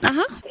Nona,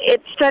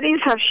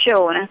 studies have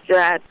shown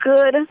that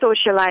good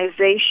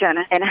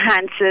socialization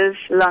enhances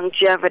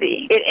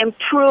longevity. It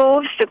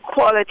improves the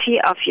quality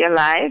of your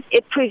life.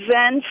 It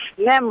prevents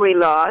memory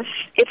loss.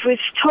 It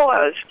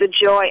restores the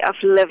joy of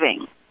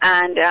living.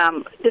 And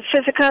the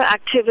physical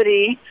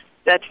activity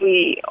that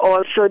we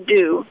also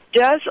do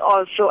does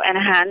also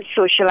enhance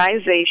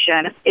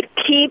socialization. It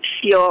keeps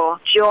your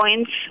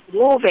joints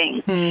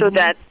moving so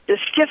that the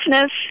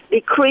stiffness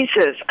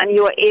decreases and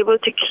you are able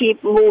to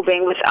keep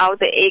moving without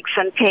the aches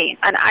and pain.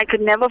 And I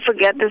could never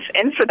forget this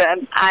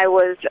incident. I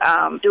was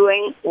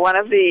doing one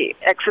of the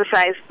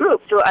exercise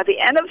groups. So at the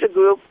end of the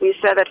group, we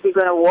said that we're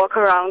going to walk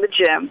around the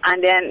gym,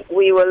 and then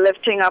we were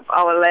lifting up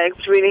our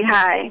legs really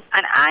high.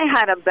 And I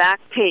had a back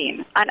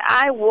pain. And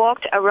I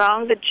walked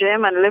around the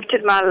gym and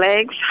lifted my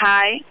legs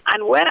high.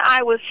 And when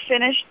I was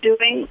finished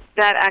doing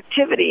that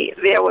activity,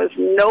 there was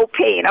no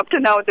pain. Up to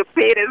now, the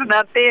pain is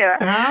not there.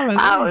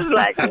 I was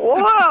like,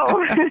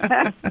 whoa.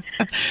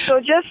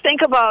 So just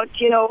think about,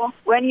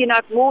 when you're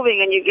not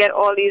moving and you get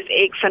all these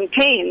aches and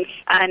pains.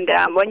 And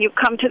when you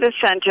come to the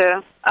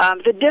center,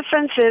 the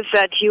difference is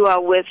that you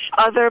are with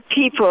other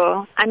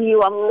people and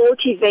you are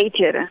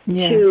motivated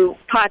to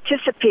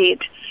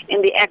participate in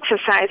the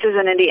exercises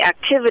and in the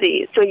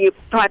activities. So you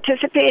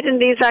participate in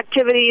these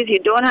activities, you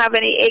don't have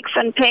any aches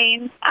and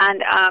pains,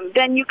 and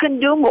then you can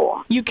do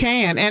more. You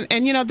can. And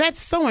that's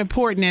so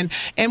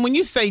important. And when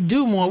you say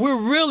do more, we're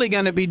really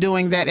going to be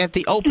doing that at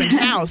the open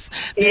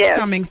house this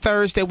coming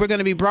Thursday. We're going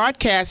to be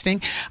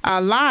broadcasting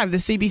live the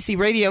CBC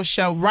radio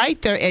show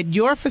right there at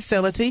your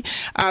facility.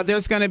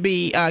 There's going to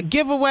be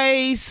giveaways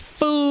giveaways,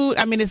 food.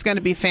 I mean, it's going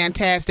to be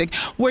fantastic.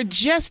 We're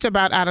just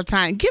about out of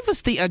time. Give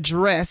us the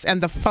address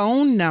and the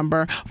phone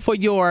number for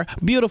your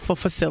beautiful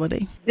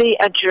facility. The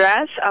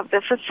address of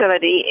the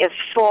facility is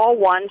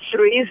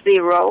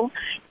 4130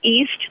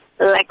 East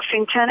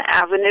Lexington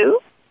Avenue,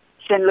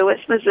 St. Louis,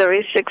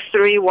 Missouri,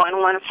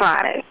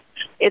 63115.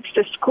 It's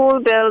the school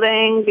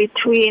building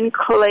between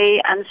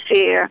Clay and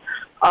Sayre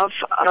of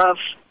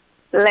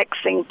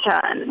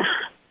Lexington.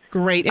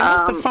 Great. And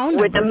what's the phone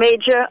number? With the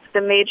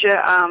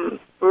major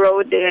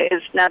road there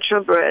is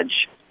Natural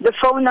Bridge. The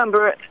phone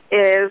number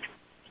is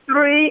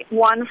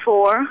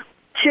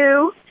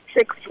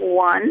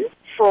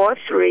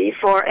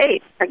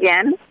 314-261-4348.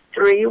 Again,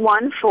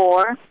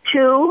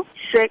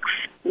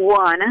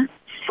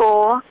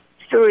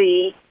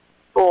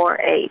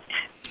 314-261-4348.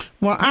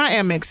 Well, I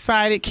am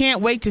excited.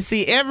 Can't wait to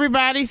see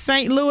everybody.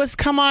 St. Louis,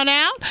 come on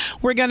out.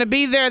 We're going to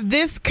be there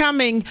this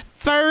coming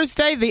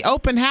Thursday. The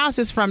open house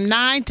is from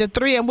 9 to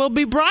 3, and we'll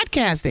be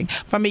broadcasting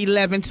from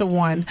 11 to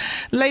 1.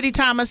 Lady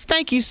Thomas,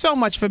 thank you so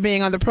much for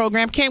being on the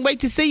program. Can't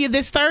wait to see you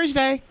this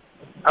Thursday.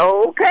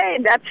 Okay,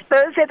 that's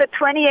Thursday the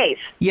 28th.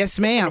 Yes,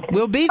 ma'am.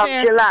 We'll be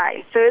there. Of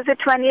July. Thursday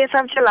 28th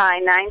of July,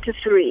 9 to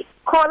 3.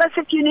 Call us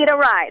if you need a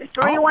ride.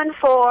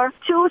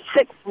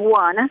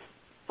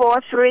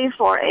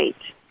 314-261-4348.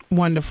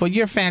 Wonderful.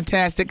 You're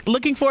fantastic.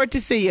 Looking forward to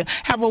see you.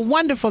 Have a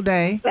wonderful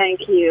day.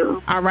 Thank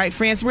you. All right,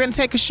 friends, we're going to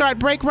take a short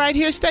break right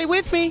here. Stay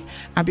with me.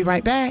 I'll be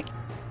right back.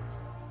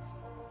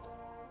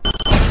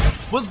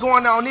 What's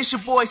going on? It's your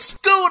boy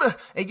Scooter,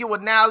 and you are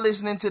now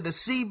listening to the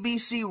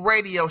CBC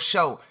radio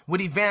show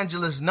with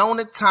evangelist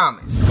Nona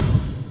Thomas.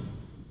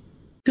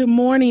 Good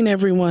morning,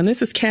 everyone.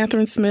 This is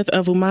Catherine Smith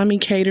of Umami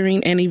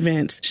Catering and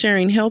Events,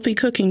 sharing healthy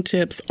cooking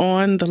tips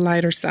on the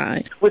lighter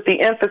side, with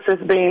the emphasis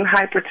being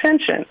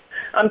hypertension.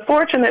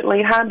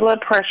 Unfortunately, high blood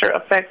pressure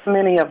affects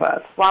many of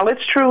us. While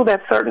it's true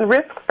that certain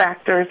risk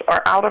factors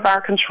are out of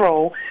our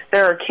control,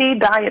 there are key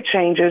diet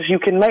changes you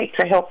can make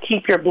to help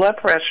keep your blood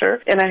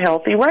pressure in a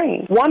healthy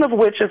range, one of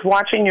which is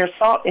watching your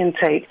salt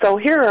intake. So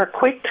here are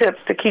quick tips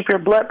to keep your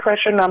blood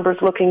pressure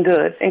numbers looking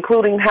good,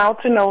 including how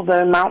to know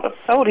the amount of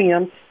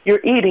sodium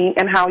you're eating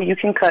and how you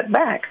can cut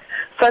back,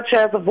 such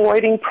as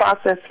avoiding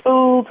processed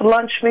foods,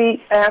 lunch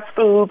meat, fast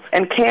foods,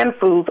 and canned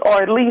foods,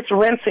 or at least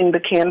rinsing the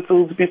canned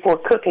foods before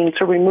cooking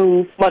to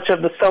remove much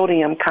of the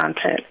sodium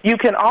content. You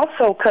can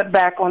also cut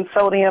back on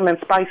sodium and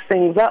spice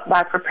things up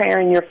by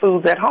preparing your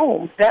foods at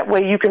home. That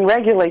way you can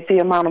regulate the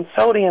amount of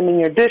sodium in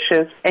your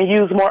dishes and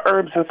use more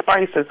herbs and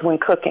spices when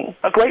cooking.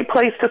 A great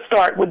place to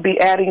start would be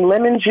adding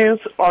lemon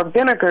juice or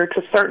vinegar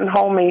to certain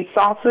homemade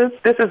sauces.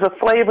 This is a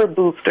flavor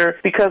booster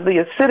because the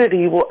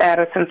acidity will add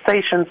a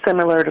sensation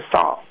similar to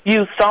salt.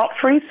 Use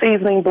salt-free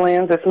seasoning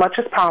blends as much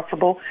as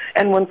possible,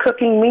 and when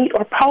cooking meat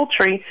or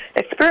poultry,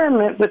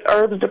 experiment with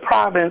herbes de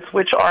Provence,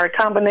 which are a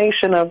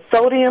combination of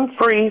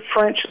sodium-free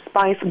French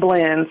spice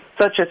blends,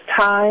 such as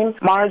thyme,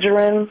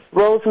 marjoram,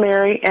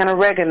 rosemary, and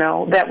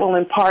oregano that will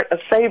impart a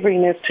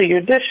savoriness to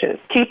your dishes.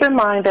 Keep in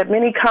mind that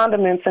many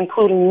condiments,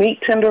 including meat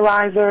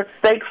tenderizer,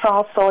 steak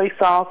sauce, soy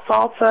sauce,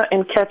 salsa,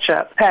 and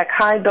ketchup, pack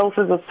high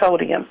doses of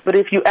sodium. But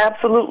if you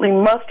absolutely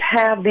must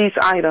have these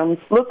items,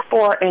 look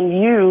for and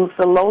use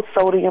the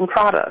low-sodium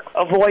products.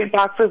 Avoid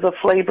boxes of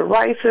flavored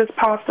rices,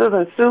 pastas,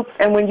 and soups,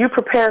 and when you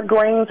prepare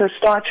grains or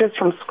starches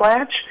from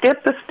scratch,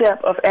 skip the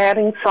step of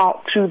adding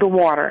salt to the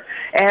water.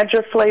 Add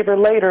your flavor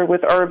later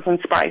with herbs and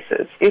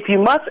spices. If you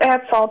must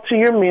add salt to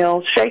your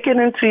meal, shake it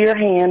into your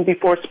hand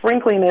before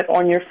sprinkling it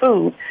on your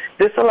food.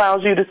 This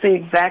allows you to see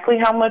exactly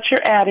how much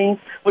you're adding,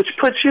 which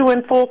puts you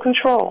in full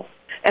control.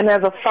 And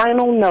as a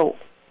final note,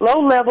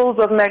 low levels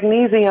of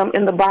magnesium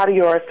in the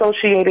body are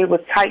associated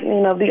with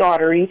tightening of the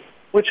arteries,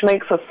 which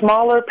makes a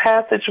smaller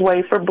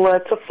passageway for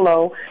blood to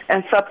flow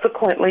and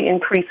subsequently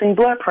increasing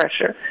blood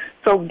pressure.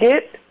 So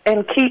get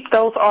and keep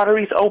those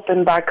arteries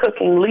open by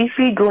cooking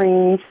leafy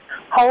greens,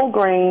 whole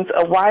grains,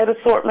 a wide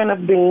assortment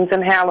of beans,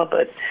 and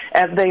halibut,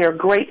 as they are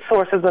great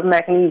sources of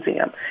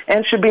magnesium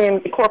and should be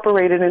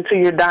incorporated into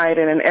your diet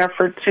in an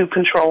effort to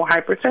control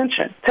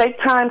hypertension. Take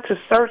time to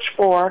search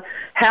for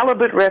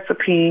halibut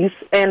recipes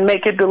and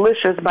make it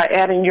delicious by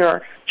adding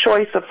your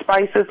choice of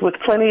spices with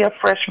plenty of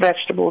fresh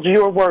vegetables.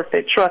 You're worth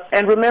it, trust.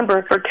 And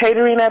remember, for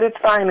catering at its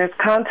finest,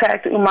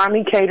 contact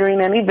Umami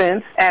Catering and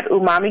Events at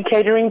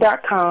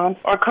umamicatering.com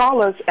or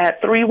call us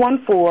at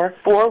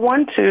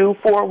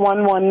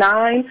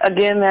 314-412-4119.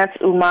 Again, that's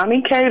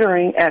Umami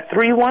Catering at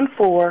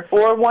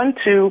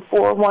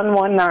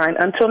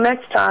 314-412-4119. Until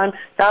next time,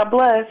 God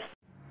bless.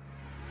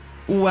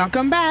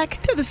 Welcome back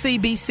to the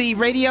CBC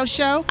radio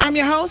show. I'm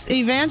your host,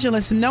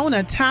 Evangelist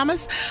Nona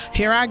Thomas.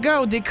 Here I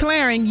go,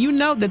 declaring, you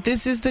know that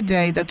this is the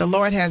day that the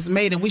Lord has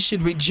made, and we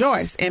should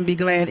rejoice and be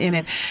glad in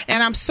it.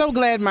 And I'm so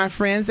glad, my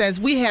friends, as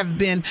we have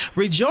been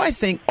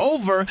rejoicing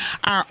over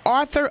our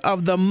author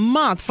of the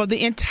month for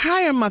the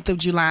entire month of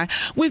July.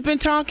 We've been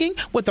talking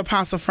with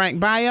Apostle Frank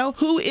Bio,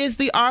 who is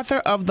the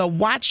author of The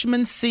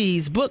Watchman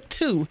Sees, Book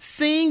 2,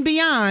 Seeing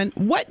Beyond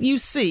What You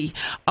See,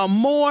 a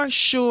More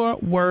Sure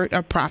Word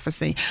of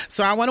Prophecy.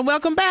 So I want to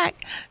welcome back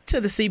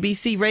to the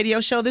CBC radio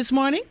show this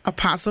morning,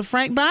 Apostle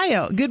Frank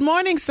Bio. Good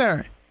morning,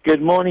 sir.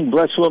 Good morning,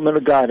 blessed woman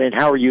of God, and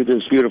how are you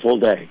this beautiful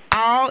day?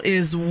 All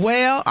is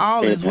well,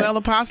 is well,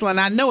 Apostle, and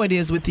I know it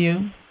is with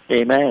you.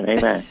 Amen,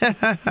 amen.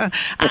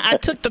 I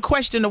took the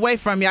question away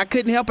from you. I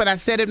couldn't help it. I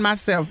said it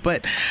myself,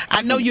 but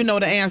I know you know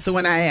the answer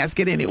when I ask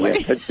it anyway.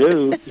 Yes, I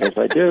do. Yes,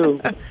 I do.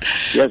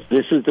 Yes,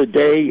 this is the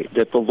day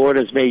that the Lord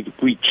has made.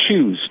 We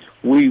choose.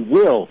 We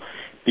will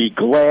be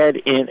glad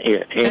in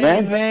it.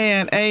 Amen.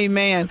 Amen.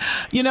 Amen.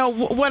 You know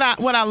what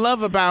I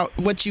love about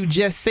what you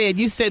just said.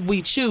 You said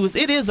we choose.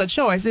 It is a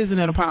choice, isn't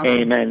it, Apostle?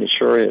 Amen. It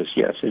sure is.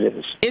 Yes, it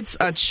is. It's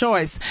a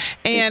choice,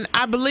 and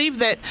I believe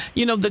that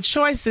the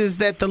choices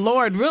that the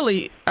Lord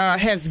really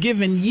has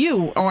given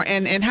you,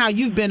 and how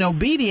you've been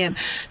obedient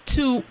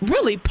to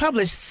really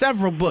publish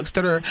several books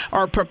that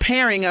are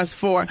preparing us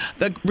for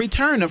the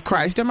return of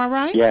Christ. Am I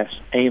right? Yes.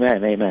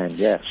 Amen. Amen.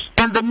 Yes.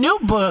 And the new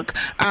book,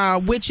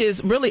 which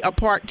is really a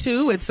part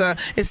 2, it's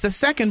the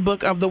second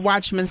book of the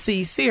Watchman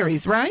Sees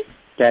series, right?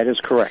 That is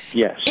correct,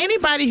 yes.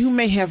 Anybody who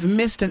may have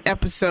missed an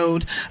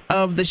episode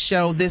of the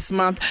show this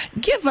month,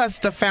 give us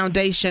the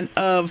foundation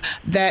of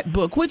that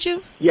book, would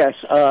you? Yes.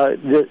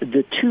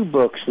 The 2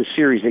 books, the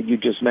series that you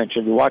just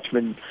mentioned, the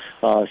Watchman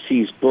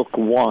Sees Book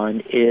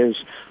 1 is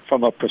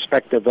from a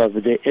perspective of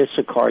the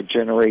Issachar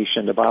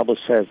generation. The Bible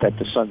says that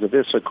the sons of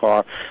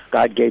Issachar,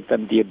 God gave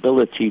them the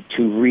ability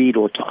to read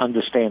or to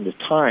understand the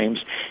times,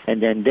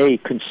 and then they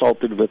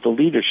consulted with the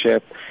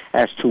leadership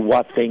as to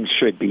what things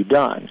should be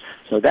done.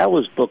 So that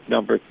was book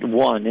number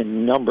 1.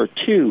 And number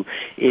 2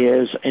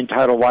 is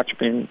entitled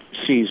Watchman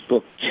Sees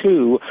Book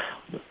 2,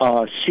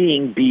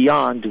 Seeing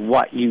Beyond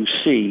What You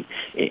See.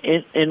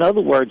 In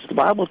other words, the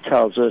Bible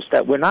tells us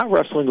that we're not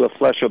wrestling with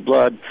flesh or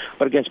blood,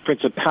 but against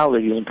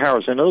principalities and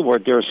powers. In other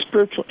words, there are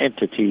spiritual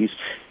entities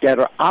that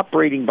are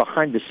operating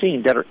behind the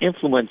scenes that are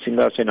influencing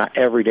us in our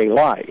everyday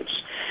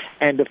lives.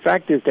 And the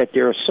fact is that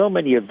there are so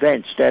many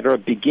events that are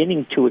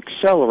beginning to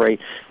accelerate.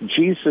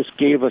 Jesus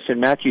gave us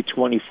in Matthew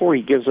 24,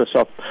 he gives us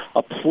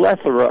a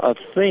plethora of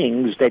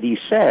things that he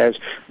says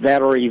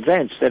that are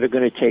events that are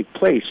going to take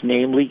place,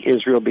 namely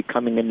Israel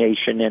becoming a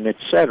nation and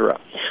etc.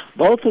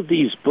 Both of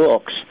these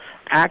books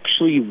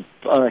actually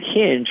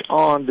hinge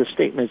on the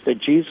statements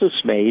that Jesus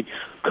made,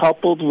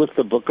 coupled with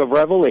the book of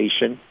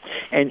Revelation.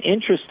 And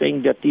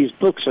interesting that these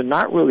books are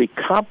not really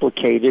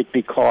complicated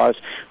because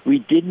we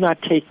did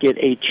not take it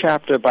a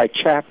chapter by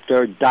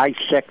chapter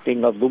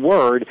dissecting of the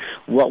word.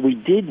 What we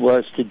did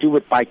was to do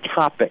it by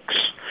topics,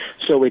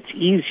 so it's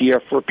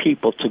easier for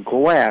people to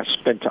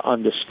grasp and to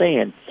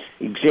understand.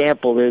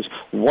 Example is,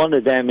 one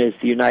of them is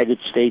the United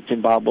States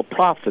in Bible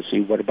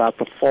prophecy. What about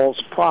the false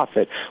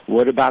prophet?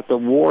 What about the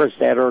wars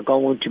that are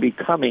going to be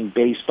coming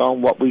based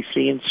on what we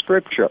see in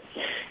Scripture?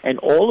 And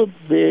all of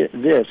this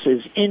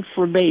is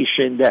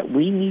information that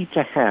we need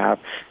to have,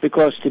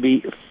 because to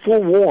be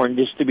forewarned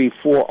is to be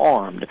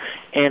forearmed.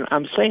 And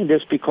I'm saying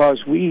this because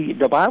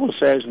the Bible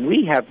says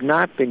we have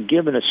not been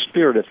given a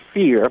spirit of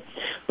fear,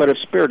 but a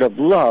spirit of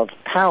love,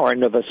 power,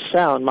 and of a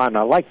sound mind.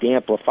 I like the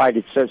Amplified.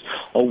 It says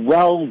a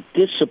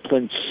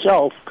well-disciplined,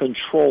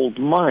 self-controlled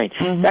mind.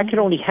 Mm-hmm. That can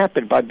only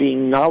happen by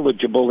being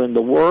knowledgeable in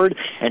the Word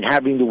and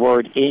having the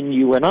Word in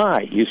you and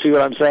I. You see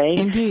what I'm saying?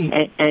 Indeed.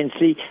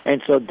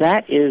 And so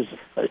that is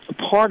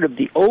part of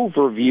the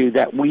overview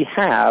that we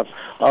have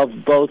of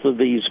both of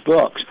these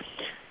books.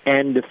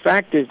 And the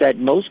fact is that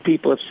most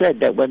people have said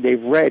that when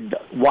they've read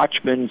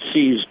Watchman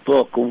Sees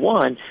Book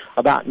 1,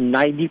 about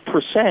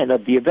 90%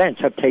 of the events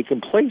have taken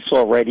place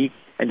already,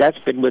 and that's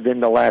been within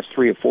the last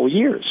 3 or 4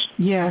 years.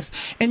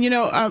 Yes. And,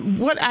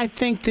 what I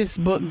think this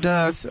book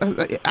does,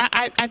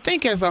 I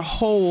think as a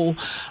whole,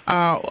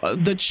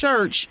 the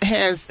church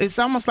it's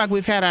almost like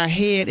we've had our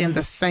head in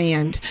the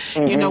sand.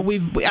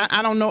 Mm-hmm.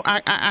 I don't know,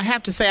 I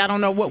have to say, I don't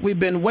know what we've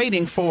been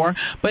waiting for,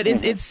 but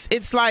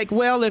it's like,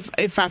 well,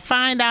 if I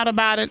find out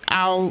about it,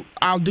 I'll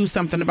do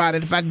something about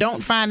it. If I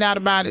don't find out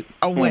about it,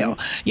 oh well.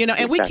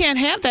 And we can't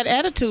have that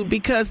attitude,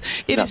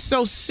 because it is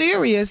so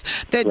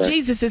serious that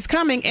Jesus is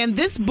coming, and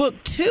this book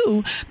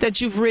too that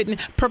you've written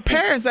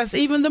prepares us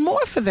even the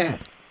more for that.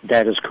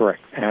 That is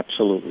correct.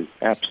 Absolutely,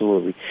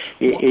 absolutely.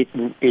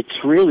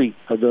 It's really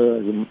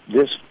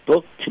this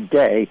book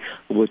today,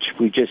 which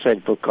we just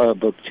said book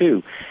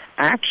 2.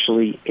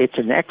 Actually, it's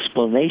an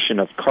explanation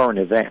of current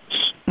events.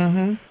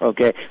 Mm-hmm.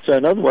 Okay, so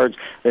in other words,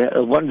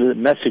 one of the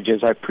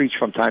messages I preach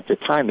from time to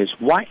time is,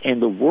 what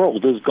in the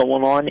world is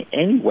going on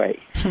anyway?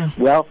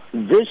 Well,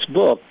 this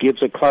book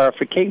gives a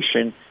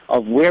clarification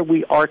of where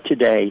we are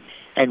today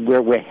and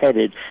where we're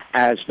headed,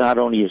 as not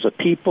only as a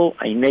people,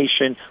 a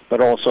nation,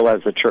 but also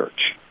as a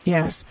church.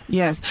 Yes,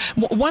 yes.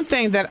 One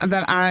thing that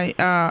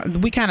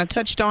we kind of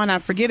touched on, I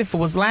forget if it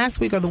was last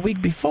week or the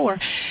week before,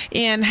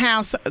 in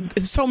how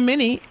so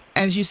many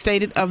as you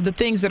stated, of the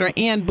things that are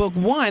in book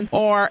 1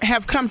 or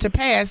have come to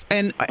pass,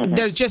 and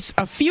there's just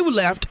a few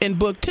left in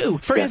book 2.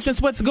 For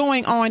instance, what's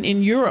going on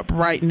in Europe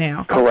right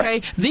now. Correct.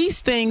 Okay,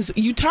 these things,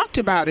 you talked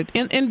about it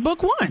in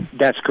book 1.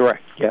 That's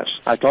correct. Yes,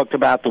 I talked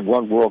about the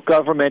one world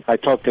government. I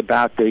talked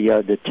about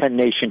the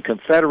 10-nation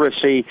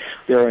confederacy.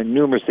 There are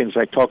numerous things.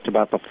 I talked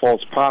about the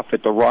false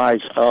prophet, the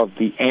rise of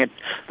the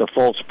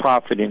false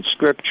prophet in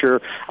Scripture,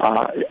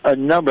 a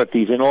number of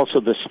these, and also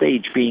the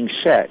stage being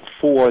set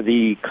for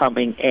the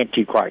coming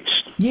Antichrist.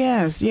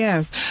 Yes,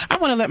 yes. I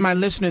want to let my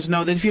listeners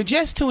know that if you're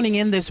just tuning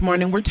in this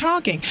morning, we're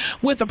talking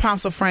with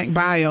Apostle Frank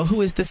Bio,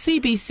 who is the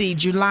CBC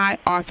July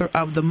Author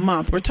of the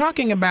Month. We're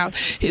talking about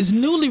his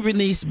newly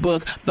released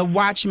book, The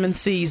Watchman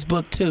Sees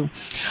Book 2.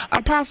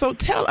 Apostle,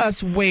 tell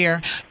us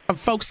where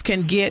folks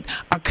can get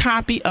a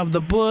copy of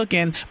the book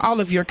and all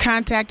of your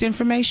contact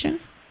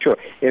information. Sure.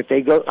 If they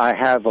go, I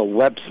have a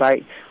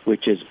website,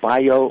 which is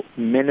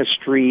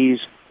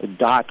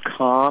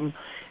bioministries.com.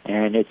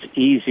 And it's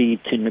easy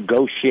to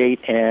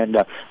negotiate, and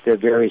there are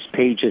various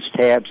pages,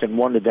 tabs, and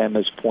one of them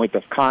is point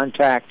of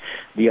contact.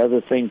 The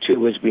other thing,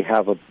 too, is we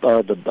have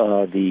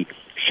the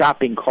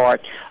shopping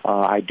cart.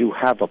 I do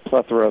have a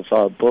plethora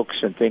of books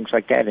and things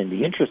like that. And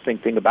the interesting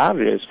thing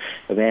about it is,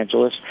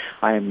 Evangelist,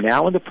 I am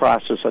now in the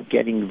process of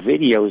getting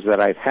videos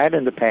that I've had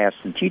in the past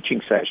in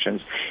teaching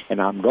sessions,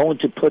 and I'm going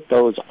to put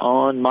those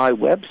on my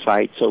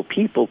website so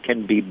people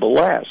can be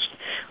blessed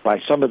by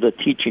some of the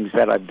teachings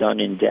that I've done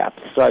in depth,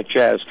 such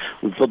as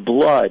the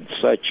blood,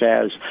 such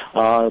as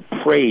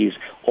praise,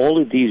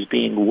 all of these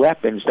being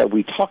weapons that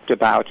we talked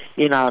about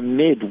in our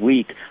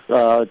midweek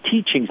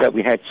teachings that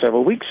we had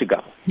several weeks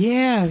ago.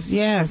 Yes,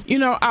 yes. You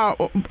know,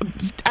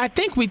 I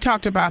think we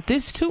talked about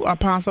this too,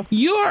 Apostle.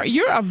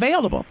 You're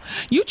available.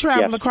 You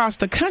travel across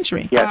the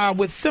country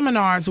with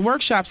seminars,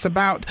 workshops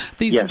about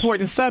these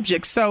important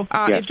subjects. So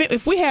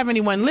if we have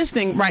anyone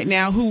listening right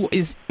now who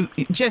is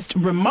just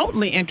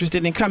remotely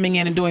interested in coming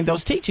in and doing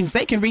those teachings,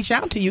 they can reach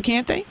out to you,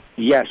 can't they?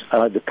 Yes,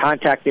 the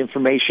contact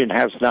information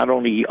has not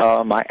only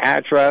my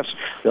address,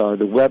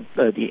 the web,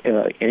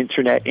 the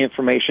internet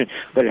information,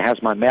 but it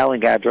has my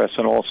mailing address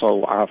and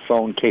also our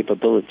phone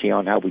capability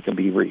on how we can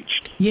be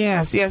reached.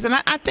 Yes, yes, and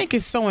I think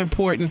it's so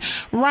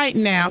important. Right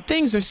now,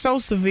 things are so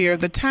severe.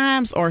 The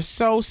times are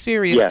so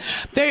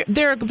serious. Yes.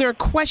 There are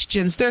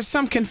questions. There's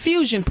some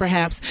confusion,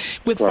 perhaps,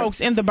 with folks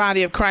in the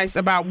body of Christ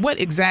about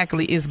what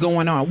exactly is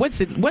going on.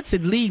 What's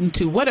it leading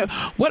to?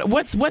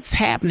 What's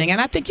happening?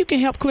 And I think you can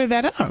help clear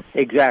that up.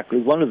 Exactly.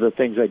 One of the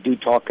things I do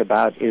talk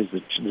about is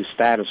the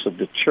status of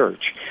the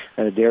church.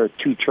 There are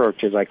two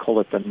churches. I call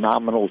it the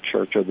nominal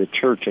church, or the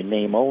church in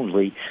name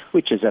only,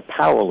 which is a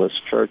powerless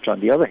church. On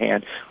the other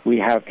hand, we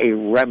have a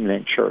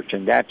remnant church,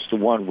 and that's the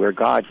one where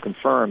God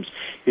confirms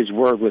His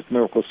word with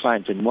miracle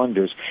signs and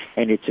wonders.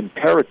 And it's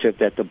imperative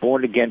that the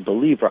born-again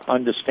believer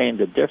understand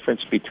the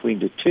difference between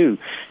the two,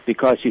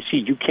 because, you see,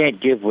 you can't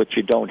give what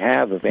you don't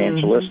have,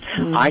 Evangelist.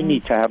 Mm-hmm. I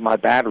need to have my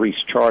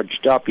batteries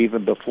charged up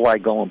even before I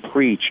go and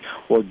preach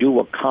or do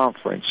a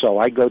conference. So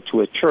I go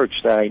to a church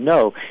that I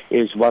know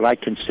is what I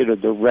consider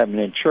the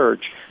remnant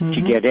church to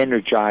get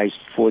energized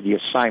for the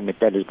assignment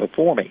that is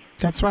before me.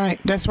 That's right.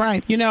 That's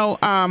right. You know,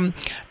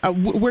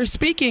 we're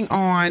speaking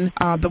on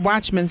The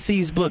Watchman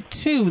Sees Book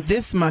 2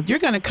 this month. You're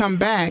going to come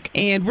back,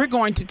 and we're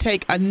going to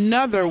take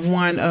another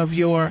one of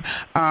your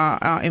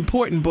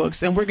important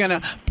books, and we're going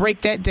to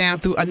break that down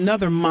through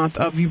another month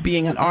of you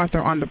being an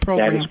author on the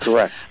program. That is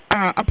correct.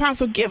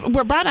 Apostle,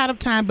 we're about out of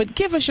time, but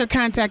give us your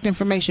contact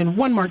information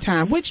one more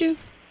time, would you?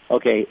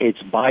 Okay, it's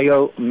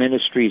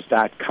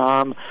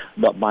bioministries.com,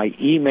 but my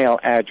email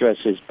address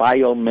is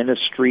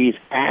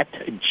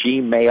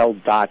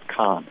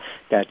bioministries@gmail.com.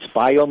 That's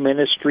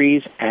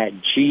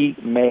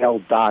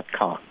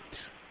bioministries@gmail.com.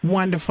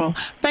 Wonderful.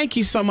 Thank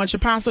you so much,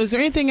 Apostle. Is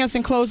there anything else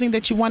in closing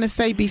that you want to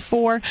say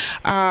before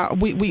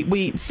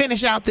we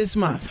finish out this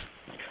month?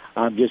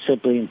 I'm just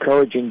simply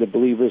encouraging the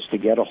believers to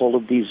get a hold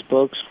of these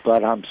books,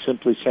 but I'm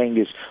simply saying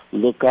is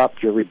look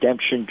up, your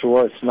redemption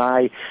draweth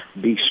nigh,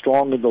 be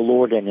strong in the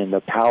Lord and in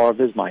the power of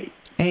His might.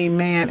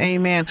 Amen.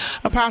 Amen.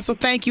 Apostle,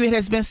 thank you. It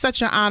has been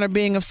such an honor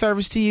being of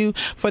service to you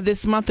for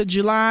this month of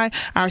July,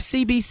 our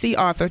CBC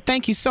author.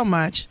 Thank you so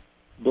much.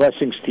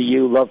 Blessings to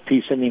you, love,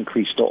 peace, and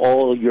increase to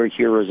all your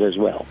hearers as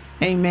well.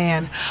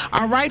 Amen.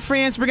 All right,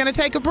 friends, we're going to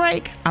take a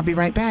break. I'll be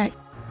right back.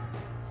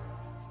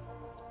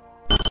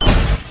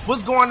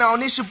 What's going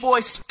on? It's your boy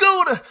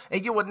Scooter,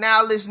 and you are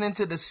now listening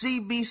to the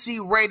CBC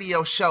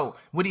Radio Show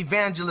with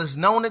Evangelist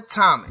Nona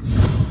Thomas.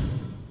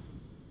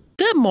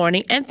 Good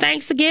morning, and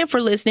thanks again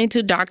for listening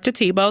to Dr.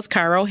 Tebow's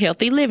Chiro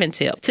Healthy Living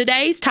Tip.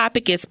 Today's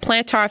topic is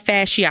plantar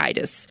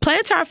fasciitis.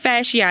 Plantar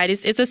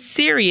fasciitis is a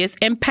serious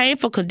and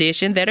painful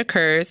condition that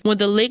occurs when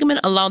the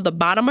ligament along the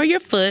bottom of your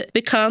foot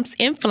becomes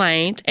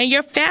inflamed and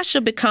your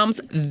fascia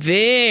becomes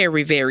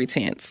very, very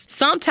tense.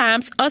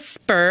 Sometimes a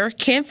spur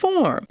can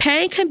form.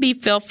 Pain can be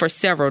felt for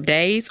several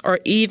days or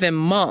even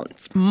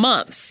months.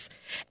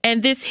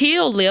 And this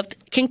heel lift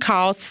can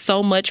cause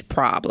so much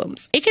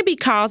problems. It can be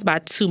caused by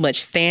too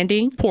much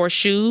standing, poor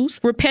shoes,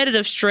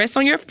 repetitive stress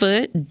on your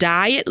foot,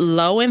 diet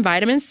low in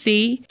vitamin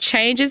C,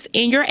 changes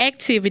in your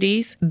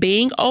activities,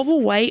 being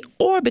overweight,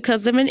 or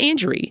because of an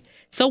injury.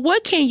 So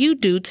what can you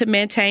do to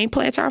maintain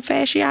plantar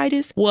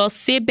fasciitis? Well,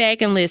 sit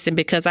back and listen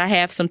because I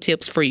have some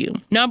tips for you.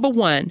 Number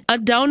 1, a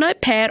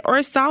donut pad or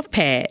a soft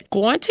pad.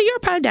 Going to your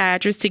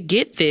podiatrist to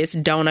get this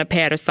donut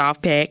pad or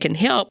soft pad can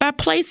help by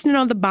placing it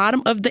on the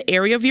bottom of the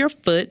area of your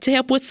foot to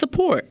help with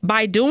support.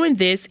 By doing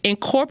this,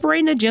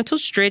 incorporating a gentle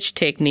stretch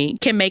technique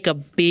can make a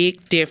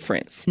big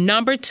difference.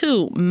 Number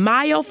 2,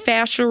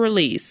 myofascial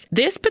release.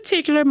 This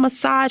particular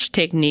massage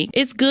technique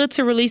is good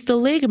to release the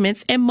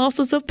ligaments and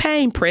muscles of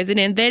pain present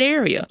in that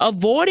area.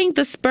 Avoiding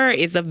the spur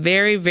is a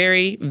very,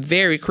 very,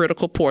 very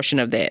critical portion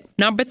of that.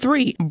 Number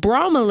 3,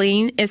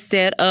 bromelain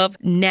instead of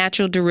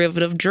natural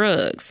derivative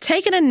drugs.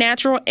 Taking a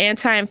natural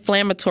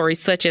anti-inflammatory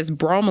such as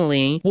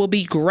bromelain will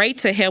be great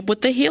to help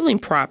with the healing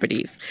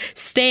properties.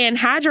 Staying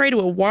hydrated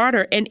with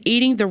water and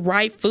eating the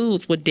right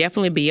foods would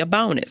definitely be a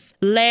bonus.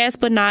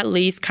 Last but not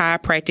least,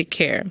 chiropractic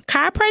care.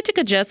 Chiropractic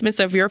adjustments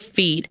of your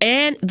feet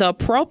and the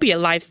appropriate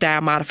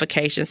lifestyle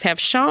modifications have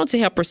shown to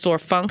help restore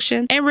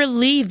function and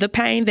relieve the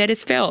pain that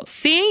is felt.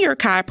 Seeing your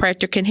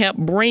chiropractor can help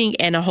bring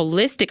in a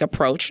holistic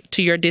approach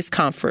to your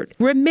discomfort.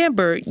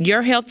 Remember,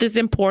 your health is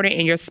important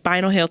and your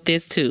spinal health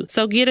is too.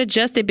 So get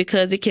adjusted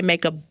because it can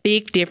make a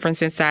big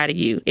difference inside of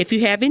you. If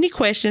you have any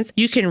questions,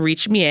 you can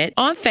reach me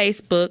on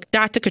Facebook,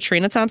 Dr.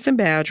 Katrina Thompson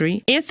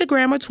Boundary,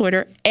 Instagram or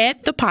Twitter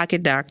 @The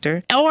Pocket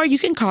Doctor, or you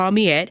can call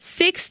me at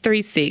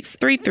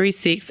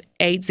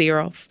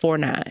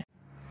 636-336-8049.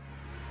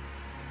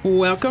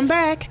 Welcome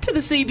back to the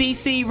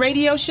CBC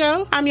radio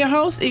show. I'm your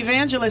host,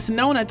 Evangelist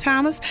Nona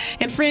Thomas.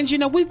 And friends, you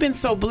know, we've been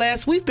so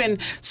blessed. We've been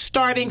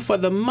starting for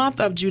the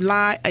month of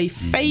July a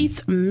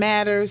Faith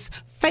Matters,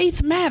 a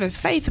Faith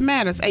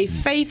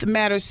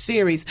Matters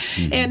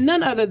series. And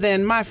none other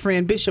than my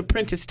friend, Bishop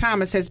Prentice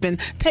Thomas, has been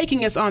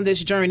taking us on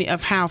this journey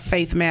of how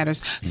faith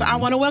matters. So I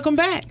want to welcome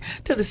back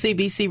to the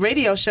CBC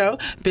radio show,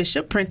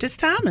 Bishop Prentice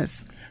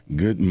Thomas.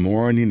 Good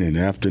morning and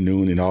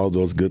afternoon and all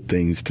those good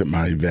things to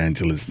my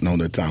evangelist,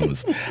 Nona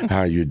Thomas. How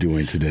are you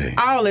doing today?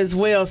 All is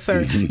well,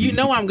 sir. You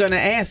know I'm going to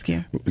ask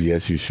you.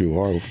 Yes, you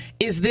sure are.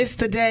 Is this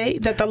the day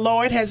that the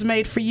Lord has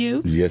made for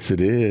you? Yes,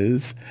 it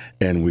is.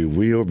 And we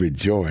will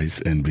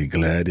rejoice and be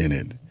glad in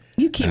it.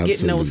 You keep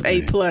getting those A+.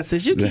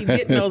 You keep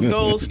getting those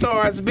gold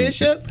stars,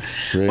 Bishop.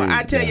 Well,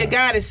 I tell you,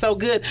 God is so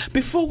good.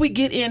 Before we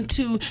get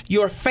into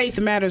your Faith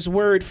Matters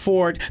word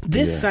for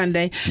this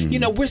Sunday, you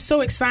know, we're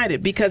so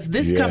excited because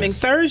this coming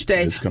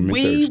Thursday,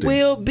 we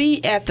will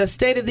be at the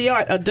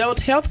state-of-the-art Adult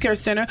Healthcare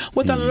Center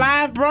with a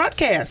live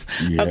broadcast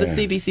of the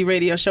CBC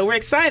radio show. We're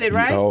excited,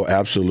 right? Oh,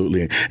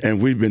 absolutely.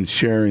 And we've been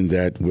sharing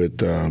that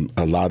with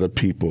a lot of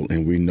people,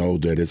 and we know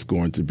that it's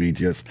going to be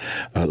just,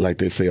 like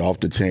they say, off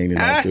the chain and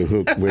off the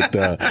hook with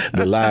the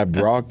live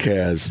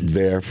broadcast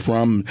there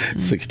from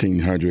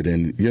 1600.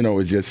 And, you know,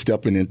 it's just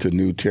stepping into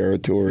new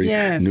territory,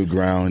 new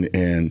ground.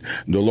 And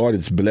the Lord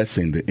is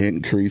blessing. The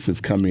increase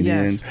is coming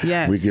in.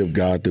 We give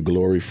God the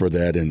glory for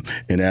that.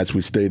 And as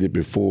we stated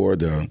before,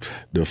 the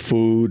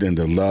food and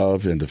the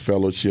love and the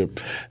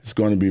fellowship is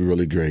going to be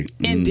really great.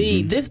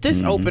 Indeed.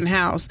 This open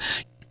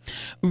house.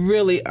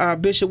 Really,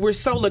 Bishop, we're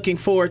so looking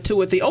forward to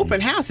it. The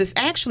open house is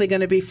actually going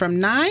to be from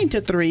 9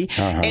 to 3,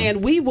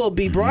 and we will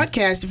be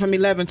broadcasting from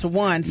 11 to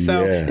 1.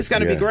 So it's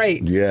going to be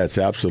great. Yes,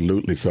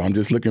 absolutely. So I'm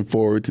just looking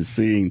forward to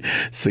seeing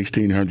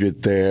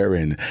 1600 there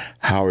and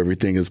how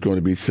everything is going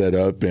to be set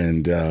up.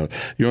 And,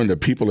 you know, the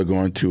people are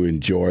going to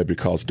enjoy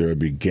because there will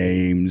be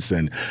games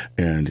and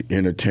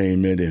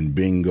entertainment and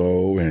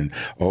bingo. And,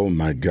 oh,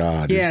 my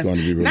God, it's going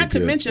to be really Not to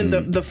good. mention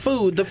the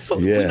food. The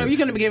food. You know, you're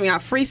going to be giving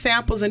out free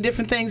samples and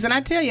different things. And I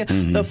tell you,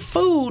 the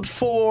food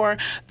for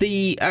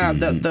the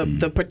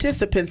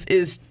participants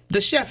is,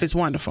 the chef is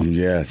wonderful.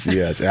 Yes,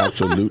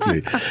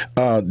 absolutely.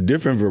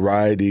 Different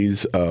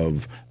varieties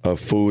of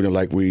food, and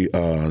like we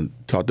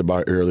talked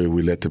about earlier,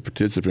 we let the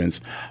participants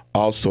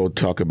also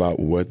talk about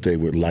what they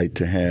would like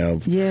to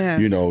have,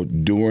 you know,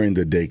 during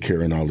the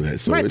daycare and all of that.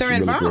 So they're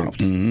really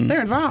involved.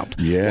 They're involved.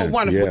 Yes,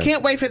 well, wonderful.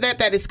 Can't wait for that.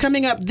 That is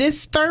coming up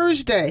this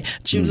Thursday,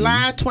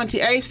 July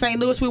 28th, St.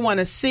 Louis. We want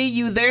to see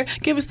you there.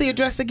 Give us the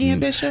address again,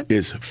 Bishop.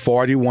 It's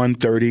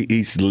 4130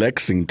 East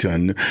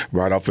Lexington,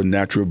 right off of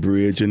Natural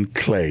Bridge and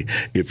Clay.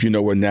 If you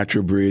know where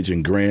Natural Bridge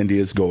and Grand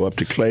is, go up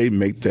to Clay,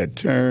 make that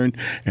turn,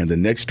 and the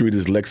next street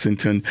is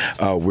Lexington.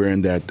 We're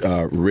in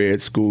that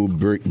red school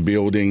brick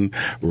building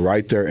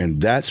right there, and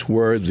that's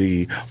where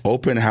the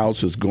open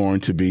house is going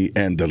to be,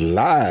 and the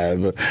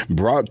live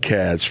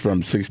broadcast from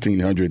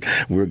 1600.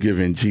 We're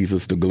giving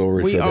Jesus the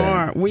glory for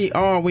that. We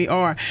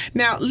are.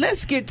 Now,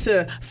 let's get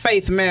to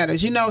Faith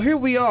Matters. You know, here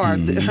we are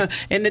in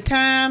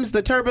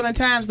the turbulent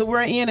times that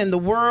we're in the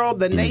world,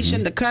 the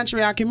nation, the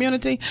country, our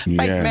community. Faith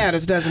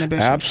matters, doesn't it,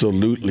 Bishop?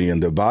 Absolutely.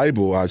 And the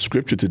Bible, our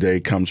scripture today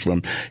comes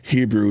from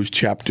Hebrews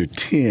chapter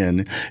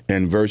 10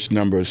 and verse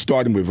number remember,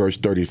 starting with verse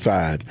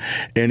 35,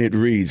 and it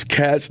reads,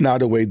 "Cast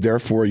not away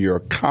therefore your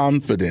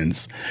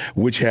confidence,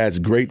 which has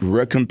great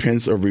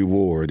recompense of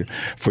reward,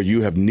 for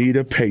you have need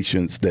of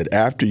patience, that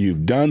after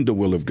you've done the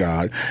will of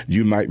God,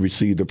 you might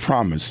receive the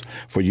promise.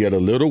 For yet a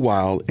little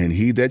while, and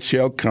he that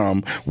shall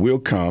come will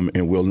come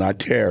and will not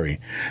tarry.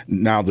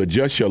 Now the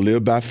just shall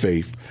live by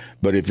faith.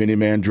 But if any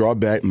man draw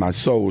back, my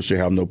soul shall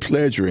have no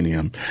pleasure in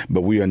him.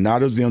 But we are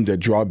not of them that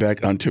draw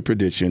back unto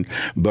perdition,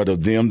 but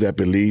of them that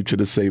believe to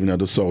the saving of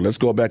the soul." Let's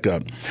go back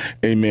up.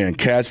 Amen.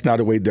 "Cast not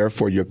away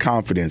therefore your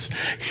confidence."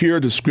 Here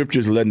the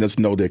scriptures letting us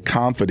know that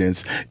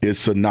confidence is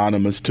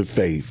synonymous to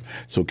faith.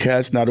 So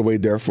cast not away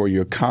therefore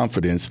your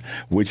confidence,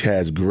 which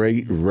has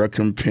great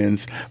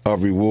recompense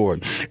of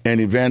reward. And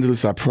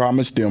evangelists, I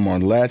promised them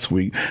on last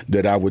week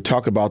that I would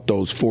talk about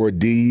those 4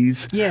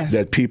 Ds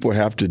that people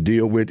have to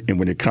deal with. And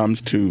when it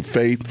comes to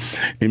faith,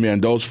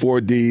 amen, those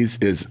 4 Ds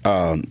is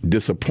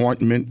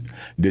disappointment,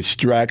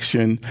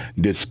 distraction,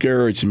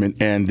 discouragement,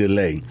 and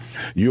delay.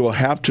 You will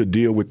have to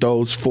deal with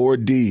those 4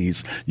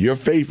 Ds. Your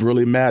faith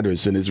really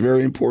matters, and it's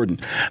very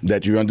important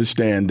that you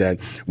understand that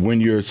when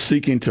you're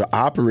seeking to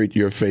operate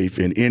your faith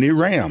in any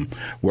realm,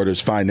 whether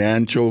it's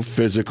financial,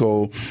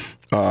 physical,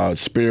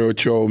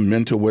 spiritual,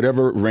 mental,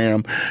 whatever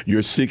realm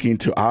you're seeking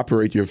to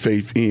operate your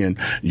faith in,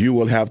 you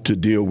will have to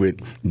deal with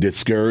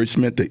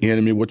discouragement. The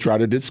enemy will try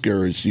to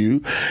discourage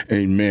you,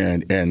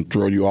 amen, and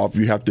throw you off.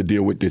 You have to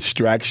deal with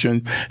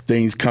distraction,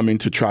 things coming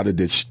to try to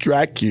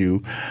distract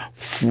you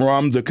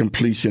from the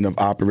completion of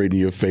operating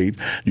your faith.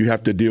 You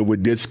have to deal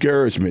with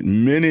discouragement.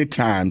 Many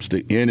times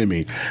the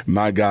enemy,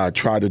 my God,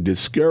 try to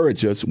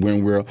discourage us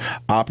when we're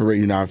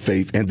operating our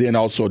faith, and then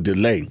also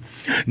delay.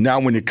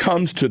 Now, when it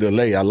comes to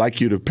delay, I'd like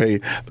you to pay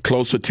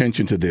close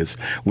attention to this.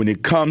 When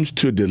it comes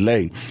to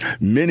delay,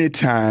 many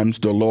times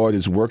the Lord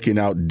is working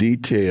out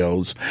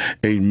details,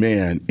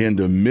 amen, in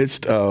the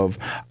midst of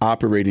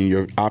operating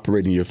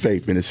your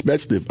faith, and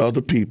especially if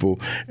other people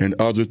and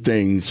other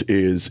things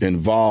is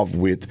involved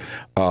with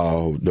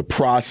the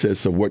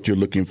process of what you're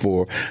looking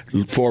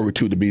forward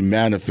to be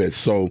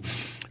manifest. So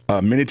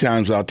many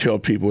times I'll tell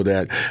people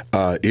that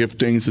if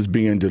things is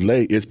being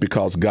delayed, it's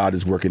because God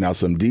is working out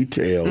some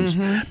details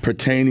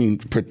pertaining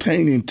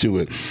to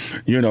it.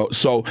 You know,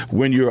 so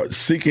when you're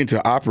seeking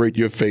to operate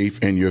your faith,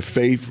 and your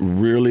faith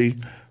really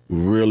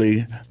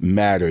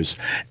matters.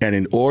 And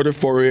in order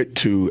for it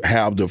to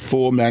have the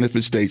full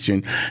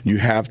manifestation, you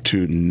have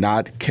to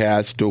not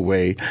cast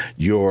away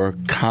your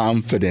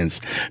confidence,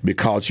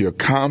 because your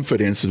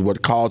confidence is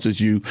what causes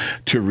you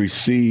to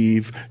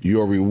receive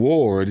your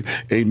reward.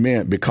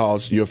 Amen.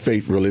 Because your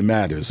faith really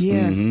matters.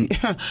 Yes.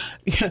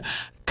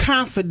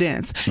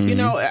 Confidence. You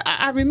know,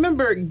 I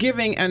remember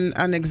giving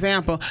an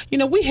example. You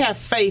know, we have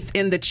faith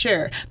in the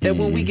chair that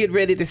when we get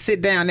ready to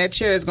sit down, that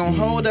chair is going to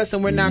hold us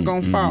and we're not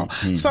going to fall.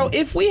 So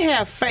if we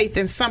have faith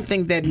in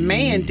something that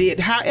man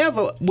did,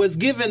 however, was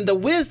given the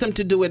wisdom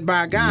to do it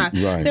by God,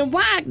 then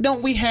why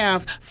don't we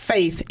have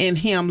faith in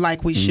him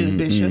like we should,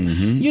 Bishop?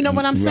 You know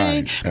what I'm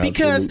saying?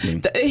 Because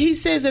he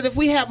says that if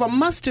we have a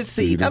mustard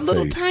seed, a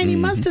little tiny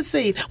mustard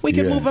seed, we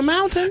can move a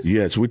mountain.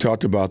 Yes, we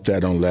talked about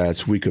that on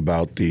last week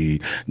about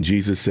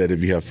Jesus said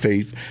if you have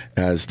faith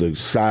as the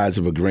size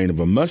of a grain of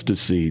a mustard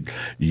seed,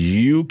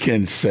 you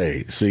can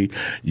say,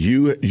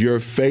 your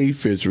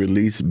faith is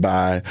released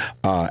by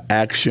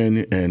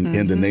action and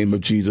in the name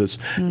of Jesus,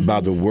 by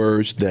the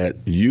words that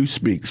you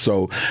speak.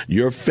 So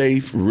your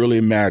faith really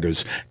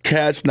matters.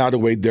 Cast not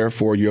away,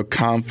 therefore, your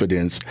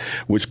confidence,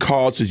 which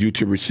causes you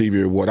to receive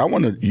your reward. I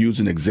want to use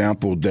an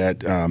example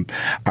that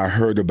I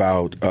heard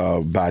about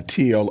by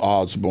T.L.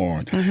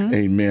 Osborne,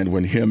 amen,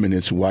 when him and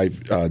his wife,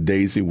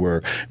 Daisy,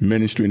 were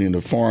ministering in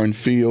the foreign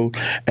field,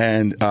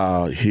 and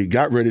he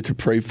got ready to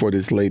pray for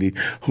this lady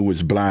who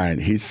was blind.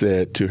 He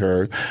said to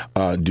her,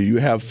 do you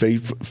have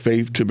faith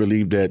to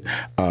believe that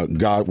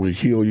God will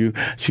heal you?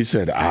 She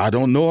said, I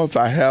don't know if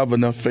I have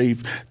enough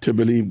faith to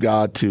believe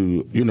God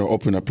to,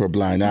 open up her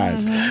blind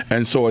eyes.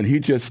 And he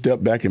just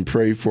stepped back and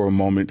prayed for a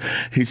moment.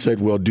 He said,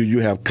 well, do you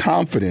have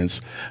confidence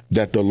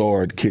that the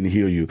Lord can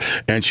heal you?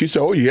 And she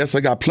said, oh, yes,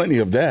 I got plenty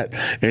of that.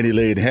 And he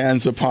laid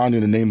hands upon her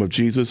in the name of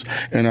Jesus,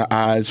 and her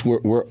eyes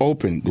were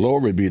open.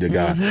 Glory be to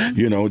God.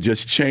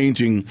 Just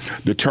changing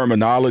the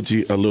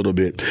terminology a little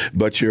bit.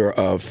 But your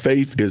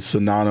faith is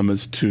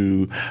synonymous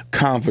to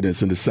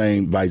confidence, and the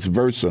same vice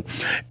versa.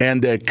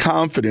 And that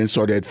confidence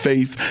or that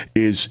faith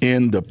is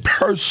in the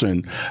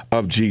person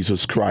of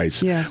Jesus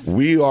Christ. Yes.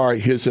 We are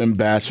his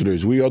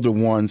ambassadors. We are the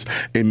ones,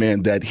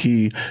 amen, that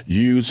he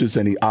uses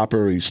and he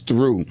operates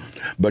through.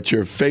 But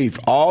your faith,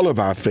 all of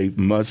our faith,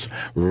 must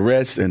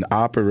rest and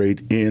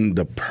operate in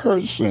the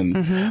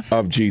person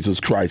of Jesus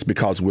Christ,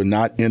 because we're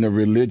not in a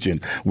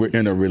religion. We're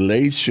in a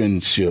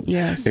relationship,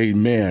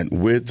 amen,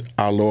 with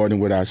our Lord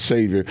and with our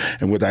Savior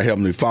and with our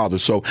Heavenly Father.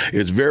 So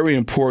it's very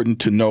important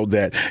to know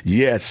that,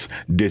 yes,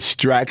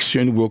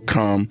 distraction will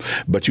come,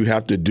 but you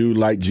have to do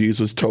like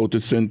Jesus told the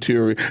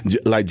centurion,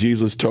 like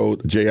Jesus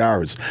told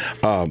Jairus,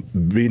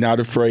 be not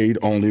afraid,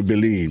 only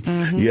believe.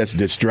 Yes,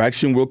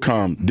 distraction will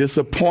come.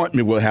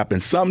 Disappointment will happen.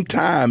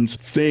 Sometimes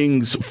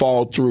things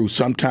fall through.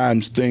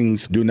 Sometimes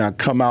things do not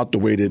come out the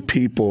way that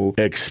people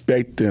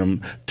expect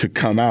them to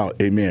come out.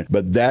 Amen.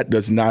 But that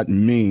does not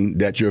mean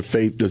that your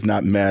faith does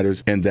not matter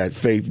and that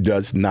faith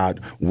does not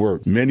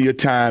work. Many a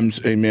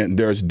times, amen,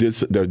 there's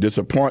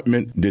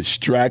disappointment,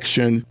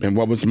 distraction, and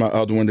what was my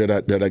other one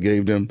that I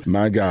gave them?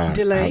 My God.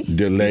 Delay.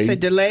 Delay. You said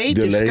delay.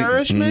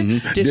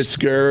 Discouragement.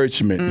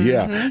 Discouragement.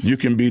 Yeah. You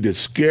can be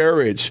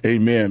discouraged,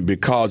 amen,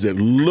 because it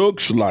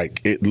looks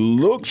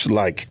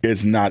like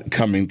it's not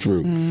coming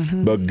through.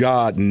 But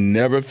God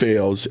never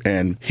fails,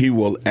 and He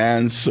will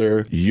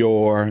answer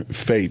your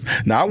faith.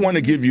 Now, I want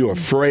to give you a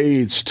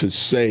phrase to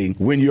say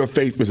when your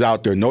faith is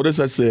out there. Notice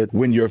I said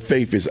when your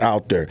faith is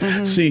out there.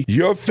 See,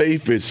 your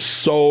faith is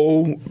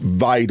so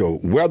vital.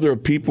 Whether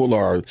people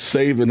are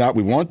saved or not,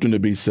 we want them to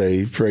be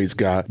saved, praise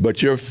God.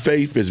 But your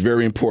faith is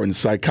very important.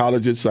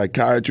 Psychologists,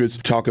 psychiatrists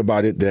talk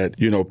about it that,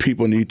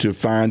 people need to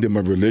find them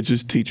a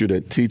religious teacher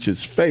that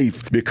teaches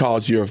faith,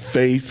 because your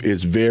faith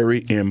is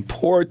very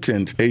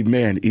important,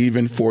 amen,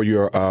 even for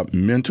your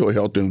mental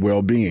health and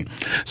well-being.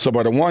 So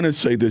what I want to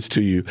say this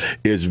to you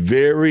is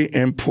very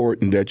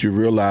important that you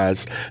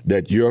realize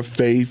that your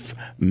faith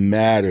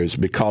matters,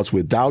 because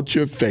without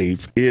your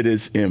faith, it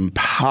is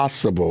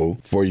impossible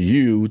for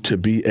you to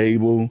be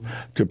able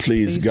to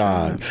please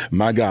God.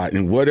 My God.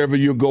 And whatever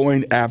you're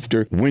going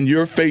after, when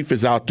your faith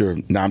is out there,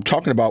 now I'm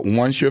talking about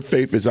once your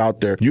faith is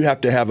out there, you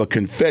have to have a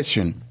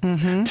confession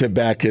to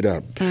back it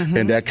up.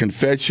 And that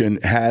confession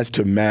has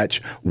to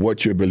match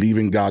what you're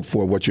believing God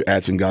for, what you're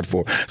asking God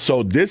for.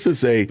 So this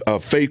is a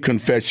faith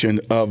confession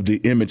of the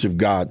image of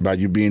God, by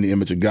you being the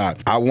image of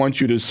God. I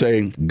want you to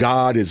say,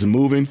 God is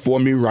moving for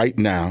me right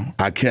now.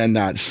 I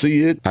cannot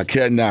see it. I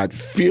cannot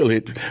feel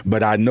it,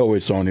 but I know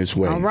it's on its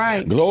way. All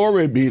right.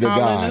 Glory be to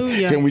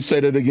Hallelujah. God. Can we say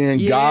that again?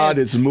 Yes. God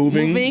is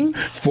moving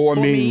for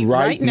me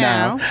right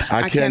now.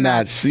 I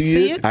cannot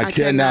see it. I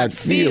cannot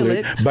feel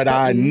it, but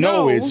I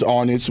know it's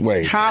on its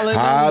way.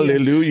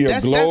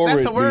 Hallelujah. Glory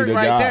that's a word be to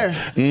right God.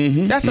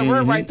 There. That's a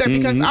word right there,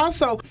 because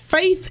also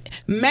faith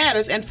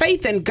matters, and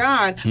faith in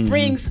God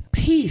brings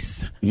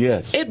peace.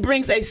 Yes. It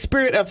brings a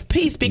spirit of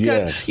peace,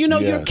 because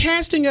you're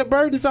casting your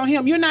burdens on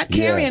Him. You're not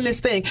carrying this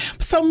thing.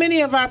 So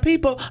many of our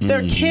people,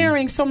 they're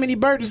carrying so many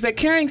burdens. They're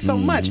carrying so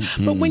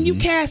much. But when you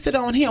cast it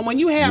on Him, when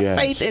you have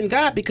faith in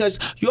God, because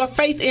your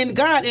faith in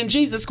God, in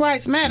Jesus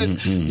Christ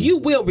matters, you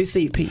will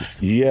receive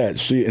peace.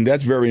 Yes. See, and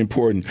that's very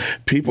important.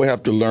 People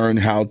have to learn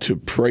how to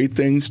pray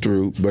things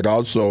through, but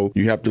also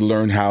you have to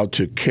learn how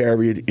to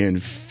carry it in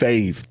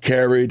faith.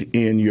 Carry it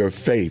in your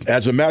faith.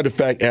 As a matter of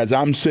fact, as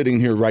I'm sitting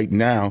here right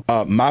now,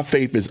 my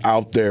faith is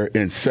out there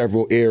in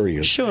several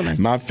areas. Surely.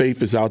 My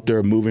faith is out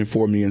there moving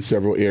for me in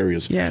several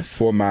areas. Yes.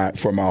 For my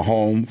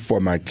home, for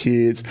my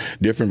kids,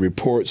 different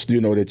reports,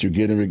 that you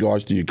get in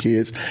regards to your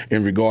kids,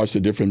 in regards to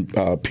different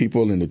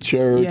people in the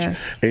church.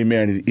 Yes.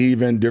 Amen. And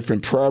even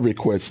different prayer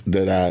requests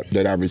that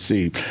I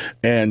receive.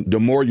 And the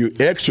more you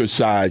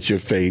exercise your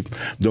faith,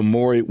 the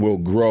more it will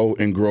grow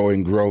and grow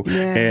and grow.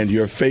 Yes. And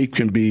your faith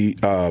can be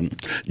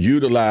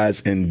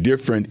utilized in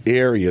different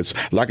areas.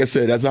 Like I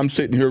said, as I'm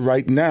sitting here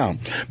right now,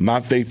 my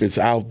faith is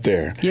out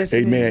there. Yes,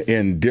 amen.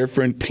 In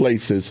different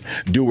places,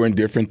 doing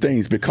different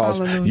things,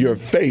 because your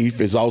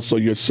faith is also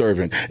your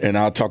servant. And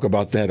I'll talk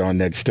about that on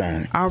next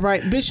time. All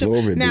right, Bishop.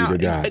 Glory now, be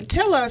to God.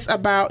 Tell us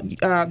about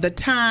the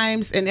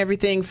times and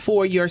everything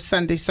for your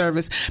Sunday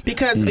service,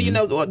 because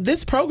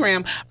this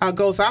program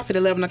goes off at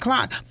 11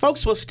 o'clock.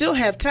 Folks will still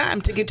have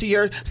time to get to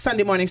your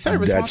Sunday morning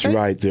service. That's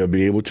right. They'll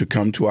be able to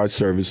come to our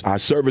service. Our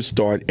service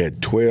starts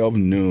at 12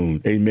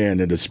 noon. Amen.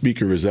 And the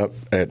speaker is up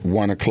at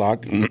 1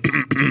 o'clock.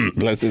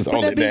 Bless His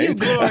holy name.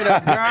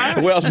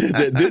 Well,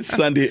 this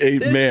Sunday,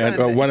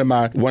 amen. One of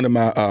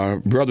my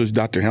brothers,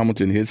 Dr.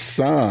 Hamilton, his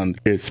son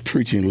is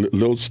preaching,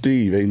 Little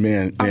Steve,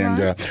 amen,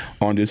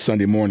 on this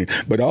Sunday morning.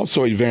 But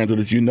also,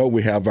 evangelists,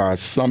 we have our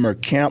summer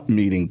camp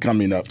meeting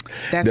coming up.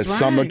 That's the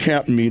summer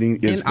camp meeting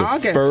is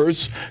the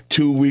first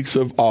 2 weeks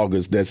of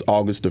August. That's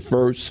August the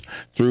 1st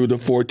through the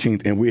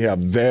 14th. And we have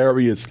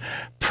various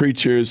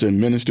preachers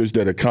and ministers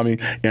that are coming,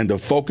 and the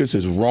focus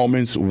is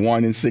Romans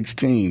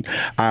 1:16.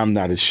 I'm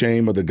not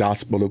ashamed of the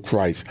gospel of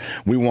Christ.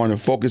 We want to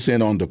focus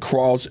in on the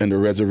cross and the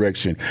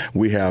resurrection.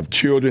 We have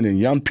children and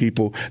young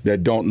people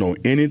that don't know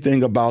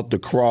anything about the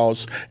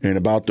cross and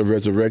about the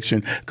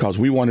resurrection, because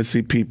we want to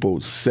see people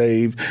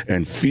saved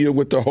and filled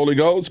with the Holy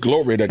Ghost,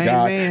 glory to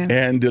God,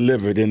 and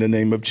delivered in the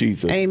name of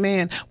Jesus.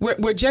 Amen.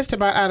 We're just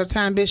about out of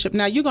time, Bishop.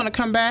 Now, you're going to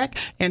come back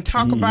and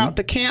talk about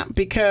the camp,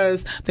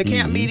 because the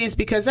camp meetings,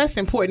 because that's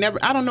important.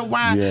 I don't know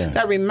why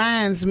that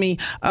reminds me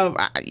of,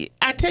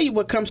 I tell you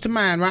what comes to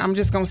mind, right? I'm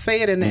just going to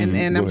say it, and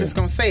I'm just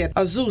going to say it.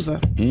 Azusa.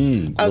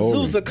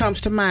 Azusa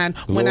comes to mind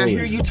when I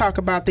hear you talk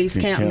about these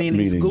camp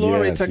meetings.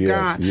 Glory to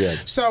God.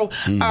 Yes. So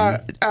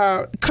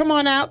come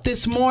on out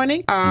this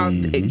morning.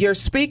 Your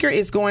speaker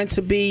is going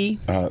to be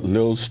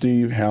Lil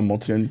Steve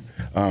Hamilton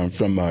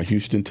from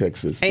Houston,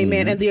 Texas.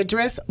 Amen. And the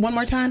address, one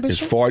more time,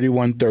 Bishop? It's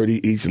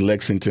 4130 East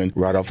Lexington,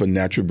 right off of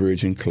Natural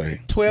Bridge and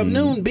Clay. 12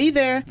 noon. Be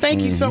there.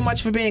 Thank you so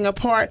much for being a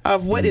part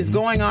of what is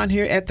going on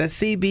here at the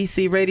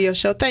CBC Radio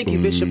Show. Thank you,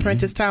 Bishop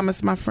Prentice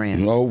Thomas, my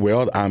friend. Oh,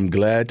 well, I'm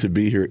glad to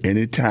be here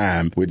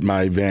anytime with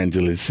my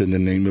evangelist in the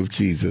name of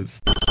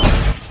Jesus.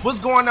 What's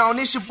going on?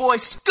 It's your boy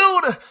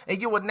Scooter,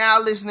 and you are now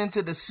listening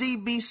to the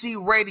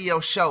CBC Radio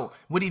Show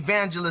with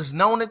evangelist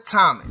Nona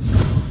Thomas.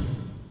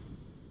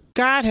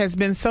 God has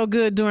been so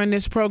good during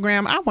this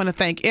program. I want to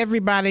thank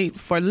everybody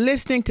for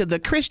listening to the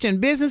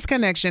Christian Business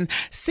Connection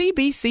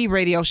CBC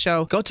Radio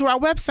Show. Go to our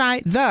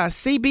website,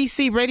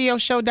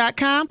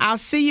 thecbcradioshow.com. I'll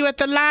see you at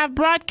the live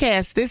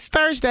broadcast this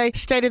Thursday,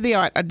 State of the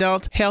Art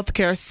Adult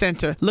Healthcare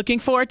Center. Looking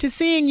forward to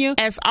seeing you.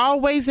 As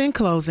always, in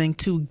closing,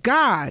 to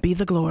God be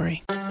the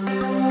glory.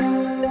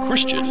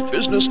 Christian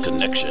Business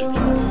Connection,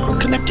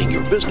 connecting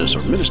your business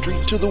or ministry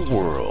to the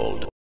world.